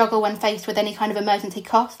and struggle when faced with any kind of emergency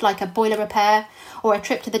cost, like a boiler repair or a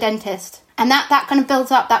trip to the dentist. And that kind of builds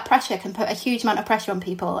up, that pressure can put a huge amount of pressure on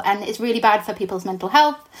people, and it's really bad for people's mental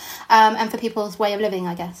health and for people's way of living,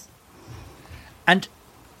 I guess. And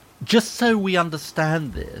just so we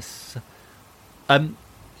understand this,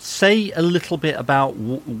 say a little bit about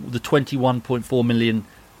the 21.4 million,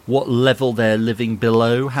 what level they're living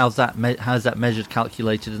below, how's that measured,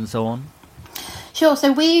 calculated, and so on? Sure.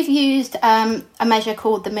 So we've used a measure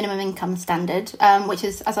called the Minimum Income Standard, which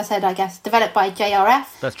is, as I said, I guess, developed by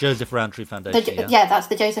JRF. That's Joseph Rowntree Foundation, yeah, that's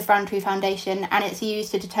the Joseph Rowntree Foundation, and it's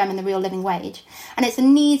used to determine the real living wage. And it's a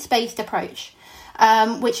needs-based approach,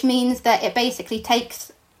 which means that it basically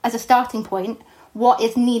takes, as a starting point, what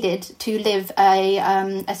is needed to live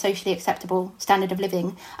a socially acceptable standard of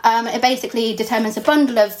living. It basically determines a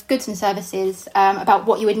bundle of goods and services about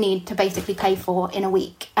what you would need to basically pay for in a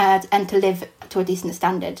week and to live to a decent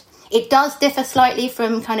standard. It does differ slightly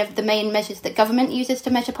from kind of the main measures that government uses to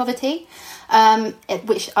measure poverty,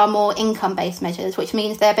 which are more income-based measures, which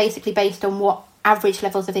means they're basically based on what average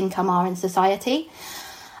levels of income are in society.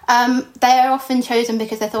 They are often chosen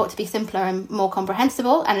because they're thought to be simpler and more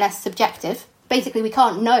comprehensible and less subjective. Basically, we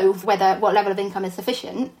can't know what level of income is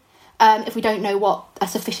sufficient if we don't know what a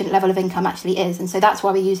sufficient level of income actually is. And so that's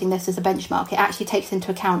why we're using this as a benchmark. It actually takes into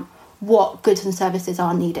account what goods and services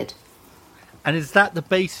are needed. And is that the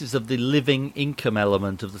basis of the living income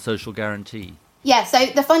element of the social guarantee? Yeah, so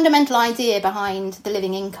the fundamental idea behind the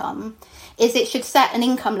living income is it should set an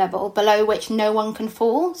income level below which no one can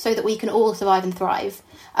fall so that we can all survive and thrive.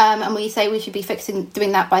 And we say we should be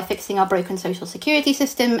doing that by fixing our broken social security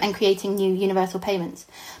system and creating new universal payments.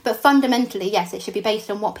 But fundamentally, yes, it should be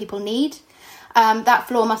based on what people need. That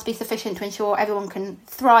floor must be sufficient to ensure everyone can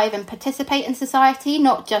thrive and participate in society,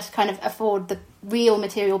 not just kind of afford the real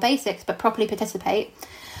material basics, but properly participate.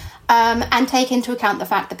 And take into account the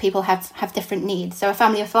fact that people have different needs. So a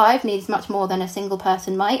family of 5 needs much more than a single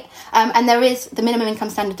person might. And the minimum income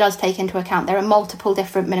standard does take into account there are multiple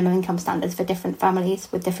different minimum income standards for different families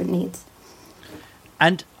with different needs.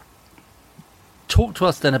 And talk to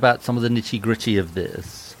us then about some of the nitty-gritty of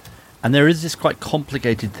this. And there is this quite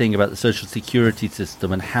complicated thing about the social security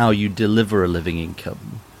system and how you deliver a living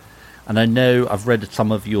income. And I know I've read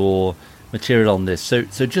some of your material on this. So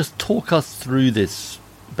just talk us through this,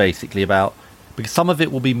 basically, about, because some of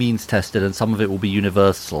it will be means tested and some of it will be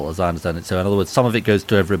universal, as I understand it. So in other words, some of it goes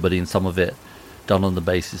to everybody and some of it done on the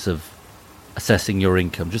basis of assessing your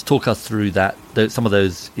income. Just talk us through some of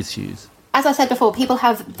those issues. As I said before, people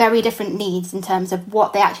have very different needs in terms of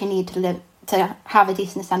what they actually need to live to have a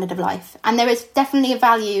decent standard of life. And there is definitely a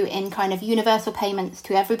value in kind of universal payments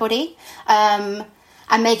to everybody,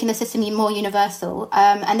 and making the system more universal.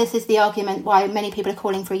 And this is the argument why many people are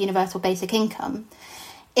calling for a universal basic income,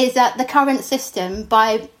 is that the current system,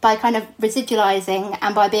 by kind of residualising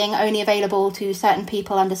and by being only available to certain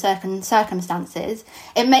people under certain circumstances,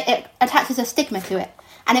 it attaches a stigma to it.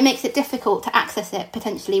 And it makes it difficult to access it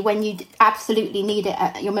potentially when you absolutely need it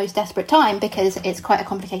at your most desperate time, because it's quite a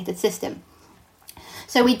complicated system.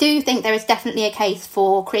 So we do think there is definitely a case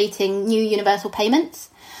for creating new universal payments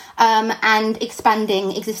and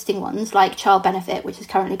expanding existing ones like child benefit, which is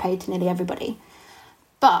currently paid to nearly everybody.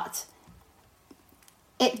 But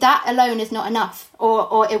that alone is not enough,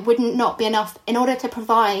 or it wouldn't not be enough in order to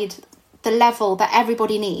provide the level that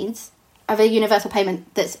everybody needs of a universal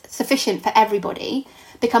payment that's sufficient for everybody.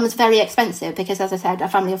 Becomes very expensive because, as I said, a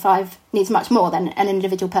family of 5 needs much more than an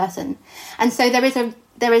individual person. And so there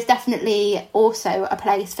is definitely also a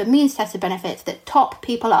place for means-tested benefits that top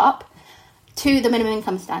people up to the minimum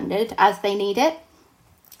income standard as they need it.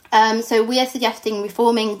 So we are suggesting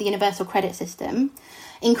reforming the universal credit system,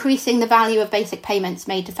 increasing the value of basic payments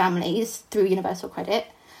made to families through universal credit,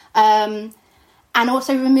 and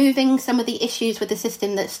also removing some of the issues with the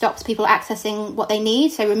system that stops people accessing what they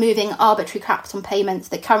need. So removing arbitrary caps on payments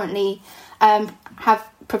that currently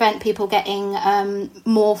prevent people getting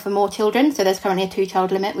more for more children. So there's currently a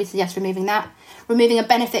 2-child limit. We suggest removing that. Removing a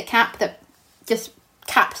benefit cap that just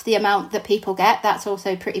caps the amount that people get. That's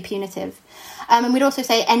also pretty punitive. And we'd also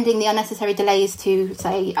say ending the unnecessary delays to,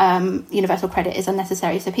 say, universal credit is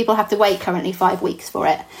unnecessary. So people have to wait currently 5 weeks for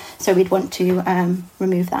it. So we'd want to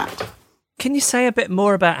remove that. Can you say a bit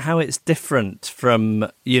more about how it's different from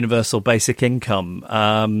universal basic income?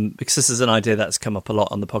 Because this is an idea that's come up a lot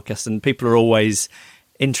on the podcast and people are always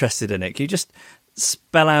interested in it. Can you just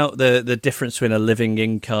spell out the difference between a living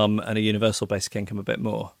income and a universal basic income a bit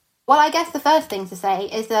more? Well, I guess the first thing to say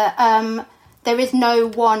is that there is no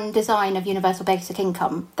one design of universal basic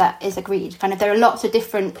income that is agreed. There are lots of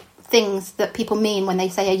different things that people mean when they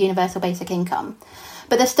say a universal basic income.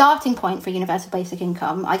 But the starting point for universal basic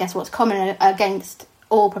income, I guess what's common against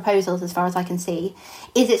all proposals as far as I can see,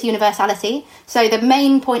 is its universality. So the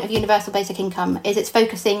main point of universal basic income is it's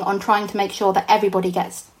focusing on trying to make sure that everybody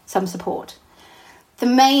gets some support. The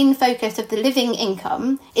main focus of the living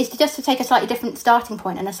income is to take a slightly different starting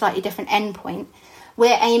point and a slightly different end point.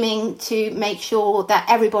 We're aiming to make sure that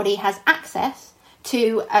everybody has access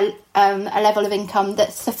to a level of income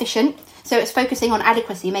that's sufficient. So it's focusing on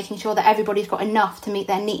adequacy, making sure that everybody's got enough to meet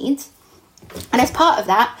their needs. And as part of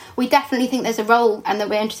that, we definitely think there's a role and that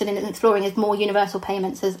we're interested in exploring is more universal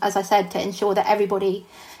payments, as I said, to ensure that everybody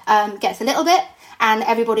gets a little bit and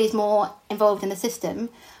everybody's more involved in the system.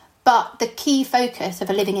 But the key focus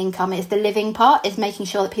of a living income is the living part, is making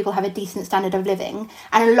sure that people have a decent standard of living.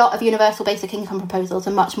 And a lot of universal basic income proposals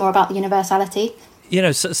are much more about the universality. You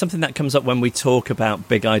know, something that comes up when we talk about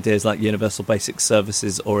big ideas like universal basic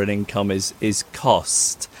services or an income is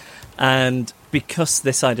cost. And because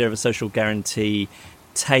this idea of a social guarantee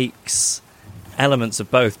takes elements of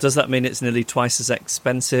both, does that mean it's nearly twice as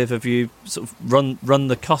expensive? Have you sort of run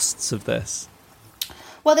the costs of this?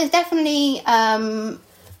 Well, there's definitely...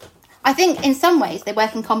 I think in some ways they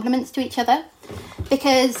work in complements to each other,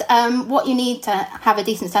 because what you need to have a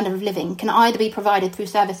decent standard of living can either be provided through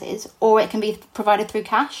services or it can be provided through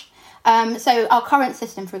cash. So our current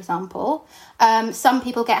system, for example, some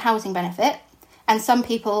people get housing benefit and some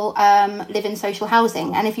people live in social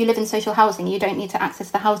housing. And if you live in social housing, you don't need to access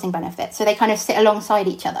the housing benefit. So they kind of sit alongside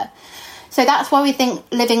each other. So that's why we think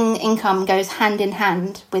living income goes hand in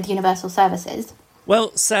hand with universal services.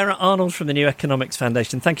 Well, Sarah Arnold from the New Economics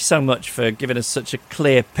Foundation, thank you so much for giving us such a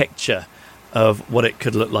clear picture of what it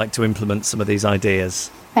could look like to implement some of these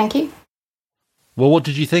ideas. Thank you. Well, what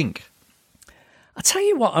did you think? I'll tell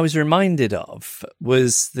you what I was reminded of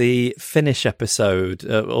was the Finnish episode,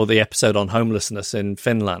 or the episode on homelessness in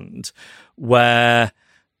Finland, where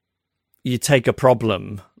you take a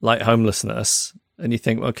problem like homelessness and you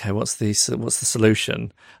think, okay, what's the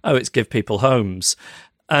solution? Oh, it's give people homes.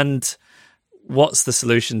 And what's the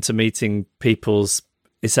solution to meeting people's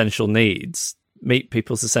essential needs? Meet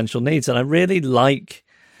people's essential needs. And I really like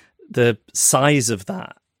the size of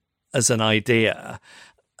that as an idea.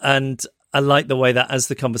 And I like the way that as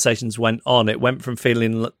the conversations went on, it went from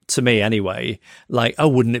feeling, to me anyway, like, oh,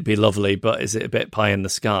 wouldn't it be lovely, but is it a bit pie in the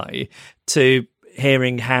sky, to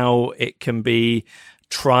hearing how it can be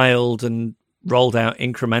trialled and rolled out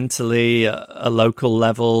incrementally at a local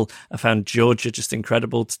level. I found Georgia just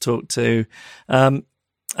incredible to talk to.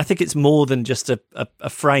 I think it's more than just a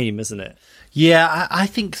frame, isn't it? Yeah, I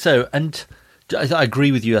think so. And I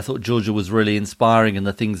agree with you. I thought Georgia was really inspiring in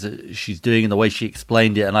the things that she's doing and the way she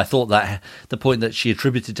explained it. And I thought that the point that she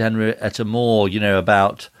attributed to Henrietta Moore,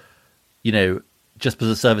 about, just because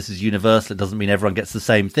a service is universal, it doesn't mean everyone gets the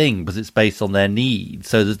same thing, because it's based on their needs.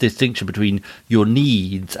 So there's a distinction between your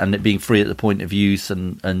needs and it being free at the point of use,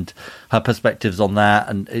 and her perspectives on that.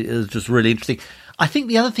 And it was just really interesting. I think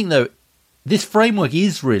the other thing, though, this framework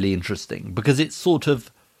is really interesting because it's sort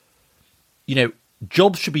of,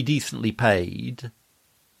 jobs should be decently paid.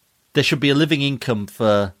 There should be a living income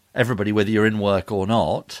for everybody, whether you're in work or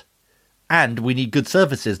not. And we need good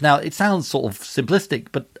services. Now, it sounds sort of simplistic,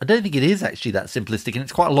 but I don't think it is actually that simplistic, and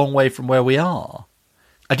it's quite a long way from where we are.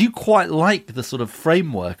 I do quite like the sort of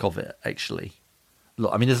framework of it, actually.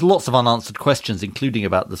 Look, I mean, there's lots of unanswered questions, including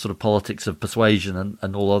about the sort of politics of persuasion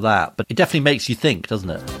and all of that, but it definitely makes you think, doesn't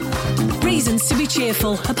it? Reasons to be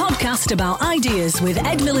Cheerful, a podcast about ideas with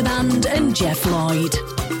Ed Miliband and Jeff Lloyd.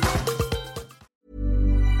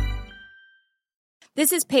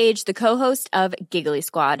 This is Paige, the co-host of Giggly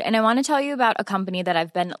Squad, and I want to tell you about a company that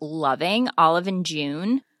I've been loving, Olive &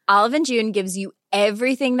 June. Olive & June gives you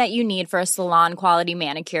everything that you need for a salon-quality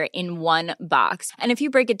manicure in one box. And if you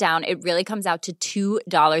break it down, it really comes out to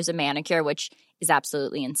 $2 a manicure, which is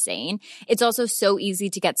absolutely insane. It's also so easy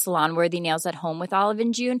to get salon-worthy nails at home with Olive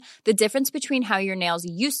 & June. The difference between how your nails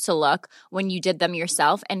used to look when you did them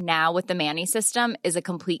yourself and now with the Mani system is a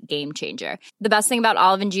complete game changer. The best thing about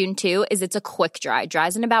Olive & June, too, is it's a quick dry.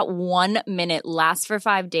 Dries in about 1 minute, lasts for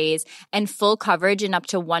 5 days, and full coverage in up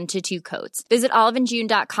to 1 to 2 coats. Visit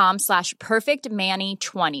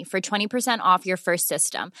oliveandjune.com/perfectmani20 for 20% off your first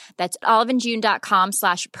system. That's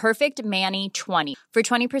oliveandjune.com/perfectmani20 for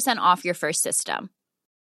 20% off your first system.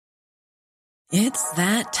 It's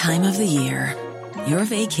that time of the year. Your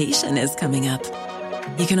vacation is coming up.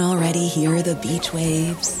 You can already hear the beach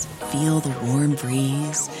waves, feel the warm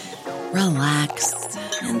breeze, relax,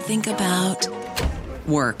 and think about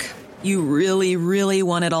work. You really, really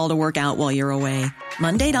want it all to work out while you're away.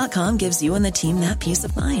 Monday.com gives you and the team that peace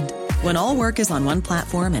of mind. When all work is on one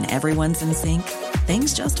platform and everyone's in sync,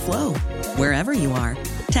 things just flow. Wherever you are,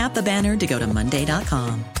 tap the banner to go to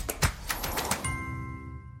Monday.com.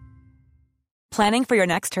 Planning for your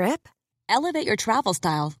next trip? Elevate your travel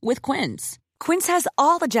style with Quince. Quince has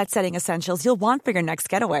all the jet-setting essentials you'll want for your next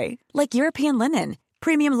getaway, like European linen,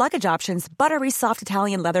 premium luggage options, buttery soft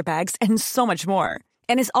Italian leather bags, and so much more.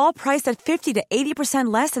 And is all priced at 50 to 80%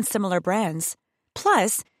 less than similar brands.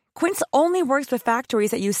 Plus, Quince only works with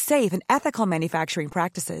factories that use safe and ethical manufacturing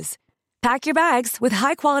practices. Pack your bags with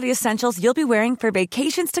high-quality essentials you'll be wearing for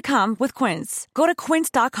vacations to come with Quince. Go to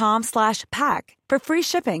quince.com/pack for free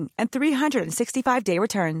shipping and 365-day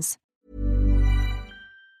returns.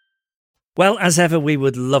 Well, as ever, we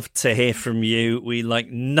would love to hear from you. We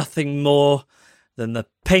like nothing more than the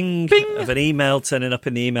ping of an email turning up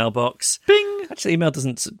in the email box. Bing! Actually, email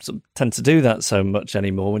doesn't tend to do that so much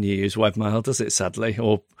anymore when you use webmail, does it, sadly,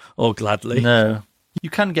 or gladly? No.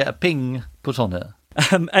 You can get a ping put on it.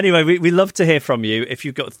 Anyway, we love to hear from you. If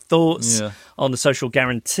you've got thoughts on the social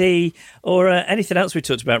guarantee or anything else we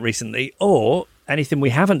talked about recently, or anything we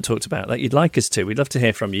haven't talked about that you'd like us to, we'd love to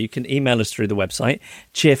hear from you. You can email us through the website,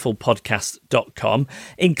 cheerfulpodcast.com,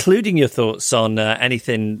 including your thoughts on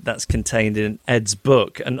anything that's contained in Ed's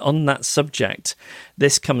book. And on that subject,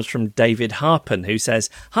 this comes from David Harpen, who says,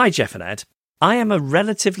 "Hi, Jeff and Ed. I am a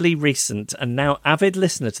relatively recent and now avid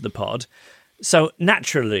listener to the pod, so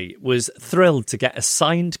naturally was thrilled to get a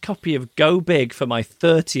signed copy of Go Big for my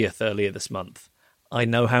 30th earlier this month. I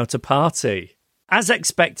know how to party. As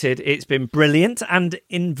expected, it's been brilliant and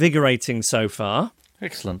invigorating so far.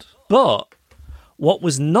 Excellent. But what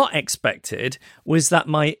was not expected was that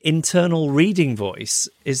my internal reading voice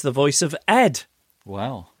is the voice of Ed.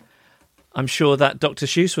 Wow. I'm sure that Dr.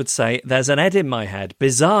 Seuss would say, there's an Ed in my head.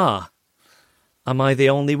 Bizarre. Am I the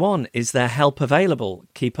only one? Is there help available?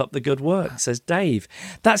 Keep up the good work," says Dave.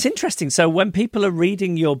 That's interesting. So when people are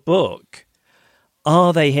reading your book,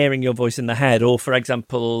 are they hearing your voice in the head? Or, for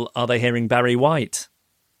example, are they hearing Barry White?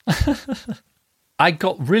 I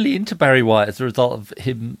got really into Barry White as a result of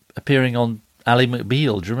him appearing on Ally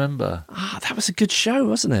McBeal. Do you remember? That was a good show,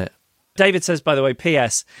 wasn't it? David says, by the way,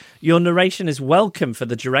 P.S., your narration is welcome for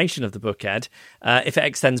the duration of the book, Ed. If it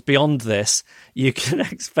extends beyond this, you can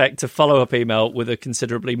expect a follow-up email with a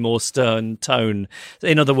considerably more stern tone.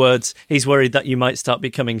 In other words, he's worried that you might start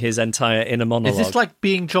becoming his entire inner monologue. Is this like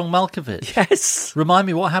Being John Malkovich? Yes. Remind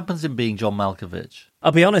me, what happens in Being John Malkovich?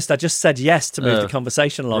 I'll be honest, I just said yes to move the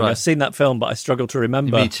conversation along. Right. I've seen that film, but I struggle to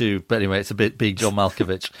remember. Me too, but anyway, it's a bit Being John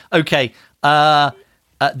Malkovich. Okay,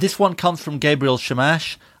 this one comes from Gabriel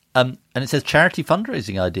Shamash. And it says, charity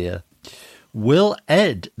fundraising idea. Will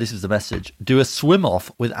Ed, this is the message, do a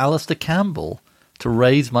swim-off with Alistair Campbell to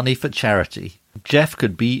raise money for charity? Jeff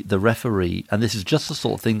could be the referee, and this is just the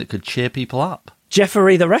sort of thing that could cheer people up.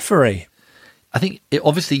 Jeffery the referee? I think,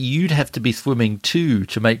 obviously, you'd have to be swimming too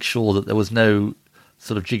to make sure that there was no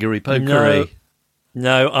sort of jiggery-pokery.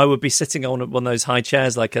 No, I would be sitting on one of those high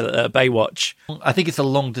chairs like a Baywatch. I think it's a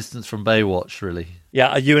long distance from Baywatch, really.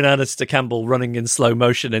 Yeah, you and Alistair Campbell running in slow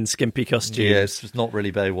motion in skimpy costumes. Yes, it's not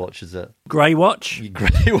really Baywatch, is it? Grey Watch?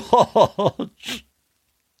 Grey Watch.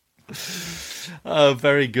 Oh,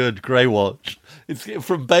 very good, Grey Watch. It's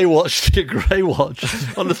from Baywatch to Grey Watch.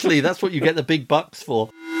 Honestly, that's what you get the big bucks for.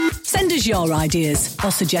 Send us your ideas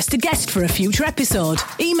or suggest a guest for a future episode.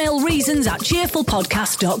 Email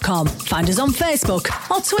reasons@cheerfulpodcast.com. Find us on Facebook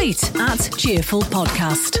or tweet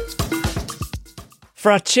 @cheerfulpodcast.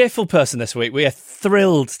 For our cheerful person this week, we are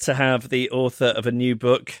thrilled to have the author of a new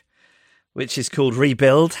book which is called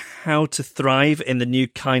Rebuild: How to Thrive in the New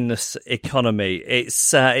Kindness Economy.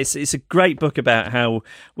 It's a great book about how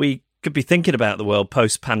we could be thinking about the world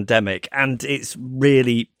post-pandemic, and it's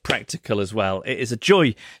really practical as well. It is a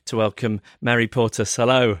joy to welcome Mary Portas.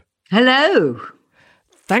 Hello. Hello.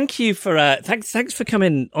 Thank you for thanks for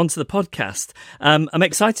coming onto the podcast. I'm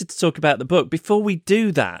excited to talk about the book. Before we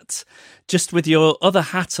do that, just with your other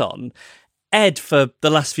hat on, Ed, for the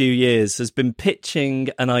last few years, has been pitching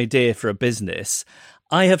an idea for a business.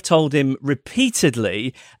 I have told him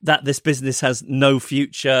repeatedly that this business has no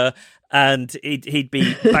future and he'd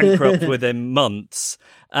be bankrupt within months.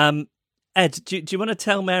 Ed, do you want to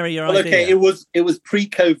tell Mary your idea? Okay, it was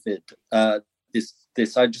pre-COVID.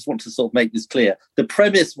 This I just want to sort of make this clear. The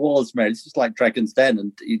premise was, Mary, it's just like Dragon's Den,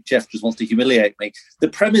 and Jeff just wants to humiliate me. The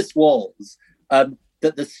premise was that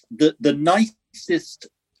the nicest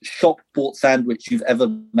shop-bought sandwich you've ever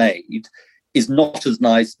made is not as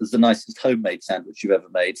nice as the nicest homemade sandwich you've ever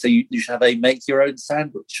made. So you should have a make-your-own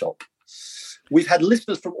sandwich shop. We've had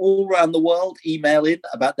listeners from all around the world email in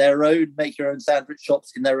about their own make-your-own sandwich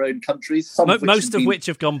shops in their own countries. Most of which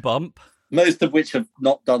have gone bump. Most of which have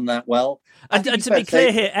not done that well. And to be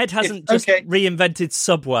clear here, Ed hasn't just reinvented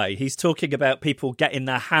Subway. He's talking about people getting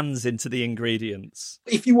their hands into the ingredients.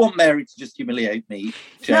 If you want Mary to just humiliate me,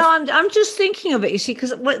 Jeff. No, I'm just thinking of it, you see,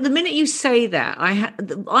 because the minute you say that,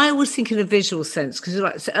 I always think in a visual sense, because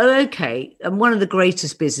like, so, okay, and one of the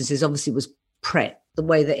greatest businesses obviously was Pret, the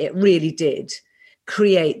way that it really did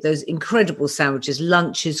create those incredible sandwiches,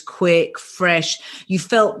 lunches, quick, fresh. You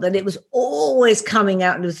felt that it was always coming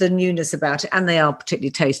out and there was a newness about it, and they are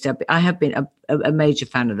particularly tasty. I have been a major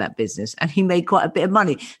fan of that business, and he made quite a bit of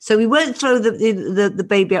money. So we won't throw the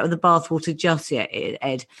baby out of the bathwater just yet,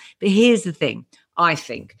 Ed. But here's the thing, I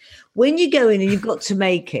think. When you go in and you've got to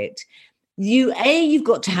make it, you've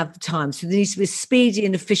got to have the time. So there needs to be a speedy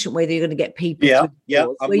and efficient way that you're going to get people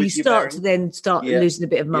where you start losing a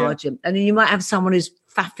bit of margin. And then you might have someone who's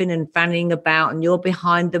faffing and fanning about and you're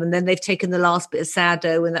behind them, and then they've taken the last bit of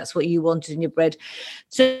sourdough and that's what you wanted in your bread.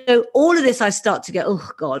 So all of this, I start to go, oh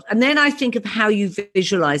God. And then I think of how you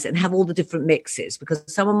visualize it and have all the different mixes, because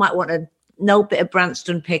someone might want a no bit of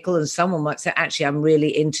Branston pickle, and someone might say, actually, I'm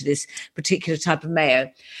really into this particular type of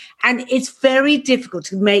mayo. And it's very difficult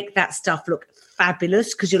to make that stuff look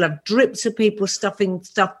fabulous, because you'll have drips of people stuffing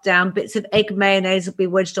stuff down, bits of egg mayonnaise will be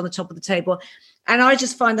wedged on the top of the table. And I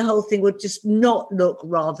just find the whole thing would just not look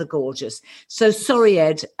rather gorgeous. So sorry,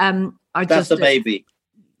 Ed. That's a maybe.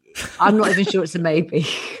 I'm not even sure it's a maybe.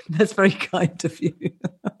 That's very kind of you.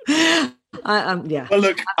 Yeah. Well,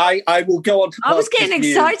 look, I will go on to. I was getting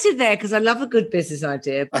excited there because I love a good business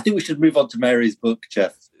idea. I think we should move on to Mary's book,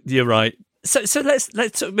 Jeff. You're right. So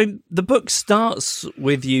let's. I mean, the book starts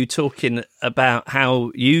with you talking about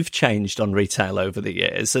how you've changed on retail over the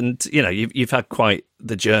years, and you know you've had quite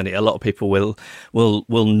the journey. A lot of people will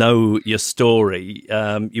know your story.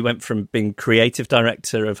 You went from being creative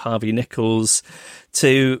director of Harvey Nichols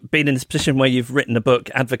to being in this position where you've written a book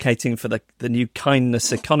advocating for the new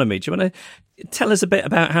kindness economy. Do you want to tell us a bit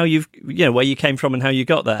about how where you came from and how you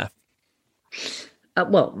got there?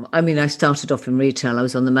 Well, I mean, I started off in retail. I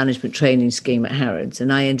was on the management training scheme at Harrods,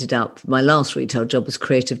 and I ended up, my last retail job was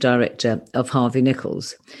creative director of Harvey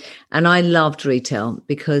Nichols. And I loved retail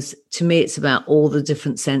because to me, it's about all the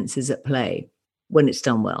different senses at play when it's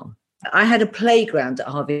done well. I had a playground at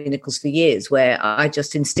Harvey Nichols for years where I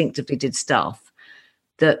just instinctively did stuff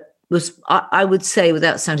that was, I would say,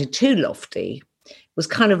 without sounding too lofty, was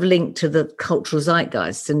kind of linked to the cultural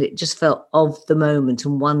zeitgeist, and it just felt of the moment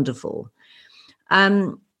and wonderful.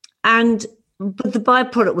 But the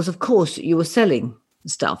byproduct was, of course, that you were selling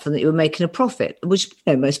stuff and that you were making a profit, which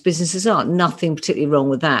most businesses are. Nothing particularly wrong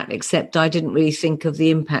with that, except I didn't really think of the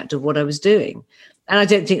impact of what I was doing. And I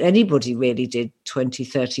don't think anybody really did 20,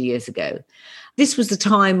 30 years ago. This was the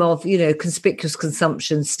time of, conspicuous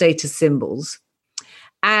consumption, status symbols.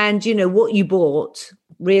 And, what you bought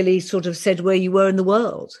really sort of said where you were in the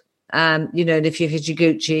world. And if you had your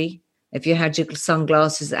Gucci, if you had your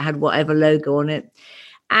sunglasses that had whatever logo on it.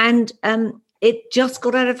 And it just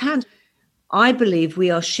got out of hand. I believe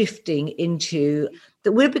we are shifting into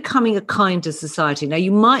that we're becoming a kinder society. Now,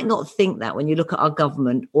 you might not think that when you look at our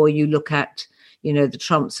government or you look at, the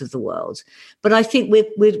Trumps of the world. But I think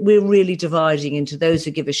we're really dividing into those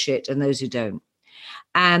who give a shit and those who don't.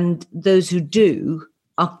 And those who do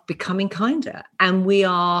are becoming kinder. And we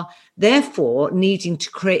are therefore needing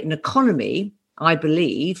to create an economy, I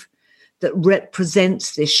believe, that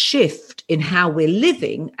represents this shift in how we're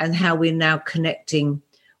living and how we're now connecting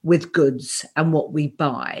with goods and what we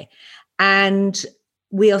buy. And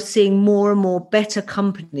we are seeing more and more better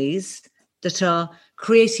companies that are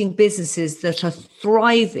creating businesses that are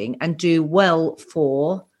thriving and do well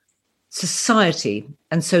for society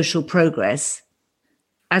and social progress,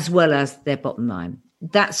 as well as their bottom line.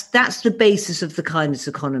 That's the basis of the kindness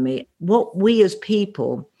economy. What we as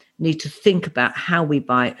people need to think about how we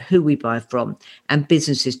buy, who we buy from, and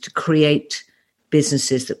businesses to create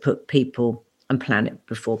businesses that put people and planet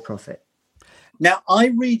before profit. Now, I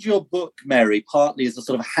read your book, Mary, partly as a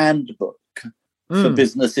sort of handbook for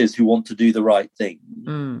businesses who want to do the right thing.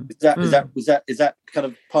 Is that kind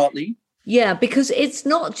of partly? Yeah, because it's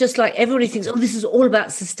not just like everybody thinks, oh, this is all about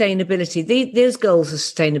sustainability. Those goals of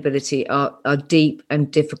sustainability are deep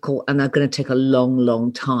and difficult and are going to take a long,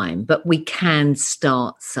 long time. But we can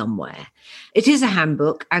start somewhere. It is a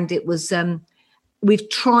handbook, and it was we've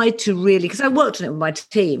tried to really, because I worked on it with my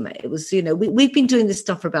team. It was, we've been doing this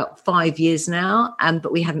stuff for about 5 years now,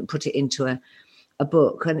 but we hadn't put it into a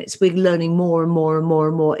book, and we're learning more and more and more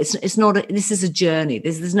and more. It's not this is a journey.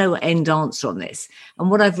 There's no end answer on this.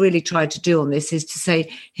 And what I've really tried to do on this is to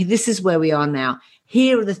say, hey, this is where we are now.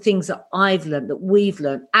 Here are the things that I've learned, that we've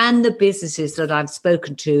learned, and the businesses that I've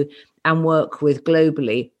spoken to and work with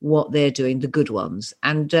globally, what they're doing, the good ones,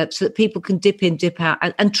 and so that people can dip in, dip out,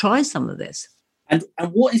 and try some of this. And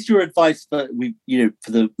what is your advice for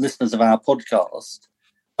the listeners of our podcast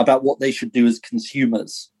about what they should do as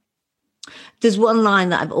consumers? There's one line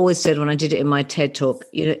that I've always said when I did it in my TED talk,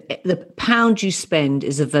 the pound you spend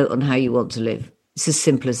is a vote on how you want to live. It's as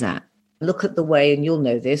simple as that. Look at the way, and you'll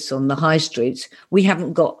know this, on the high streets, we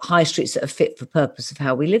haven't got high streets that are fit for purpose of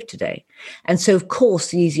how we live today. And so, of course,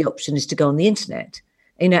 the easy option is to go on the internet.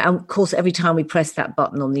 And of course, every time we press that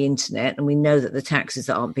button on the internet, and we know that the taxes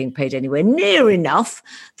that aren't being paid anywhere near enough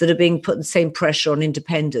that are being put the same pressure on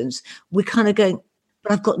independents, we're kind of going,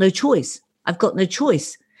 but I've got no choice. I've got no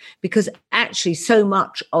choice. Because actually so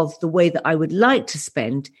much of the way that I would like to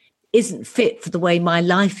spend isn't fit for the way my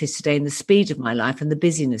life is today and the speed of my life and the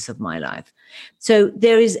busyness of my life. So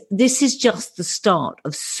this is just the start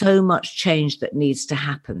of so much change that needs to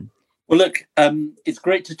happen. Well, look, it's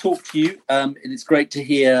great to talk to you, and it's great to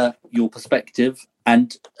hear your perspective.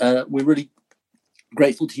 And we're really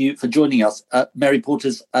grateful to you for joining us. Mary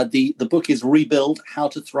Portas, the book is Rebuild, How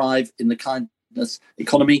to Thrive in the Kindness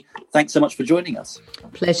Economy. Thanks so much for joining us.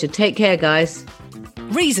 Pleasure. Take care, guys.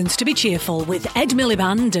 Reasons to be Cheerful with Ed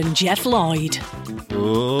Miliband and Jeff Lloyd.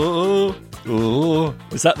 Oh.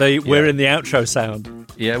 Is that the we're in the outro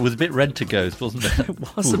sound? Yeah, it was a bit Rent-A-Ghost, wasn't it?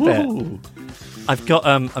 It was a bit. I've got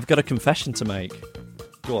a confession to make.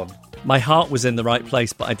 Go on. My heart was in the right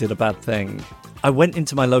place, but I did a bad thing. I went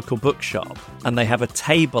into my local bookshop and they have a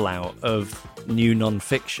table out of new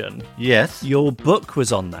non-fiction. Yes. Your book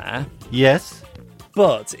was on there. Yes.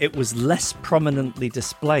 But it was less prominently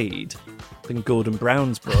displayed than Gordon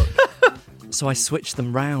Brown's book. So I switched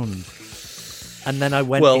them round. And then I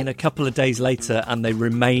went in a couple of days later and they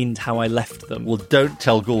remained how I left them. Well, don't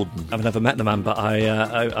tell Gordon. I've never met the man, but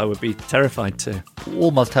I would be terrified to. All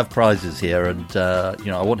must have prizes here, and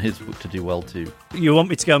I want his book to do well too. You want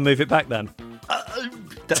me to go and move it back then?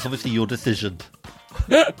 That's obviously your decision.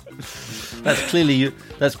 That's clearly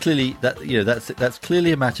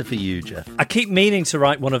a matter for you, Jeff. I keep meaning to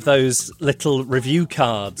write one of those little review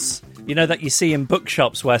cards, that you see in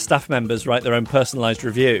bookshops where staff members write their own personalised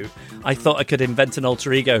review. I thought I could invent an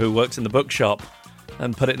alter ego who works in the bookshop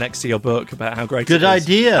and put it next to your book about how great it is. Good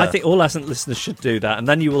idea. I think all Ascent listeners should do that. And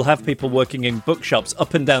then you will have people working in bookshops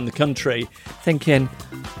up and down the country thinking,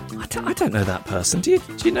 I don't know that person. Do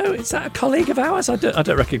you know, is that a colleague of ours? I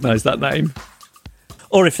don't recognise that name.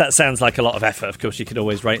 Or if that sounds like a lot of effort, of course, you can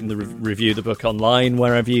always rate and review the book online,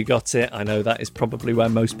 wherever you got it. I know that is probably where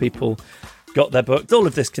most people got their book. All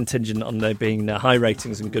of this contingent on there being high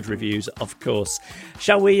ratings and good reviews, of course.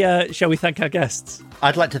 Shall we thank our guests?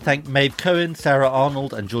 I'd like to thank Maeve Cohen, Sarah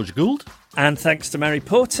Arnold and George Gould. And thanks to Mary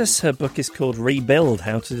Portas. Her book is called Rebuild,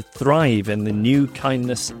 How to Thrive in the New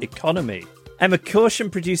Kindness Economy. Emma Caution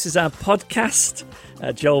produces our podcast.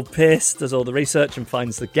 Joel Pearce does all the research and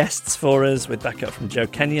finds the guests for us, with backup from Joe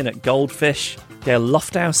Kenyon at Goldfish. Gail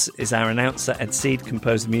Lofthouse is our announcer. Ed Seed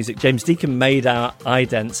composed the music. James Deacon made our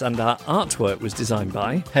idents, and our artwork was designed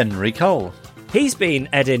by Henry Cole. He's been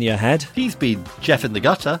Ed in your head. He's been Jeff in the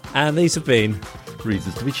gutter. And these have been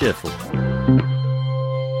Reasons to be Cheerful.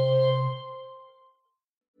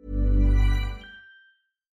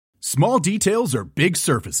 Small details are big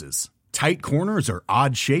surfaces. Tight corners are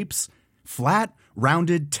odd shapes. Flat,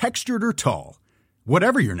 rounded, textured, or tall.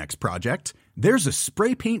 Whatever your next project, there's a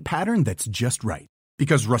spray paint pattern that's just right.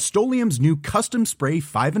 Because Rust-Oleum's new Custom Spray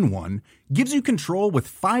 5-in-1 gives you control with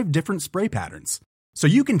 5 different spray patterns. So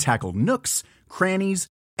you can tackle nooks, crannies,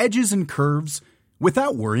 edges, and curves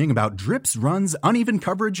without worrying about drips, runs, uneven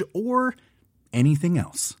coverage, or anything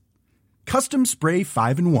else. Custom Spray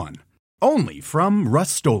 5-in-1. Only from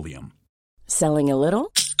Rust-Oleum. Selling a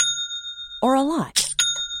little or a lot?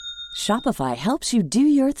 Shopify helps you do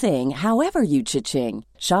your thing however you cha-ching.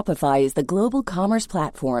 Shopify is the global commerce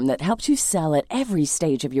platform that helps you sell at every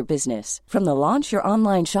stage of your business. From the launch your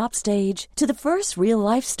online shop stage to the first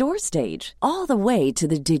real-life store stage, all the way to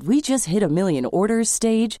the did we just hit a million orders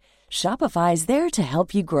stage. Shopify is there to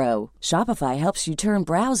help you grow. Shopify helps you turn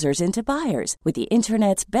browsers into buyers with the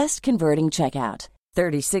internet's best converting checkout.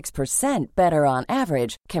 36% better on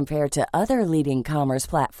average compared to other leading commerce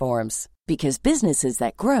platforms. Because businesses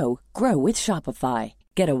that grow, grow with Shopify.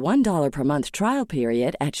 Get a $1 per month trial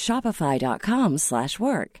period at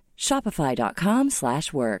shopify.com/work.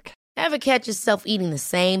 Shopify.com/work. Ever catch yourself eating the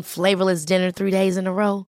same flavorless dinner 3 days in a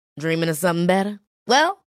row? Dreaming of something better?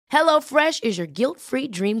 Well, HelloFresh is your guilt-free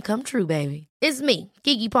dream come true, baby. It's me,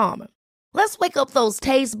 Keke Palmer. Let's wake up those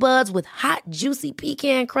taste buds with hot, juicy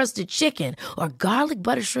pecan-crusted chicken or garlic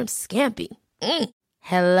butter shrimp scampi.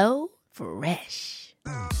 Hello Fresh.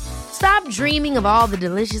 Stop dreaming of all the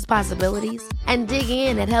delicious possibilities and dig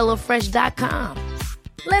in at HelloFresh.com.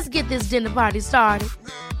 Let's get this dinner party started.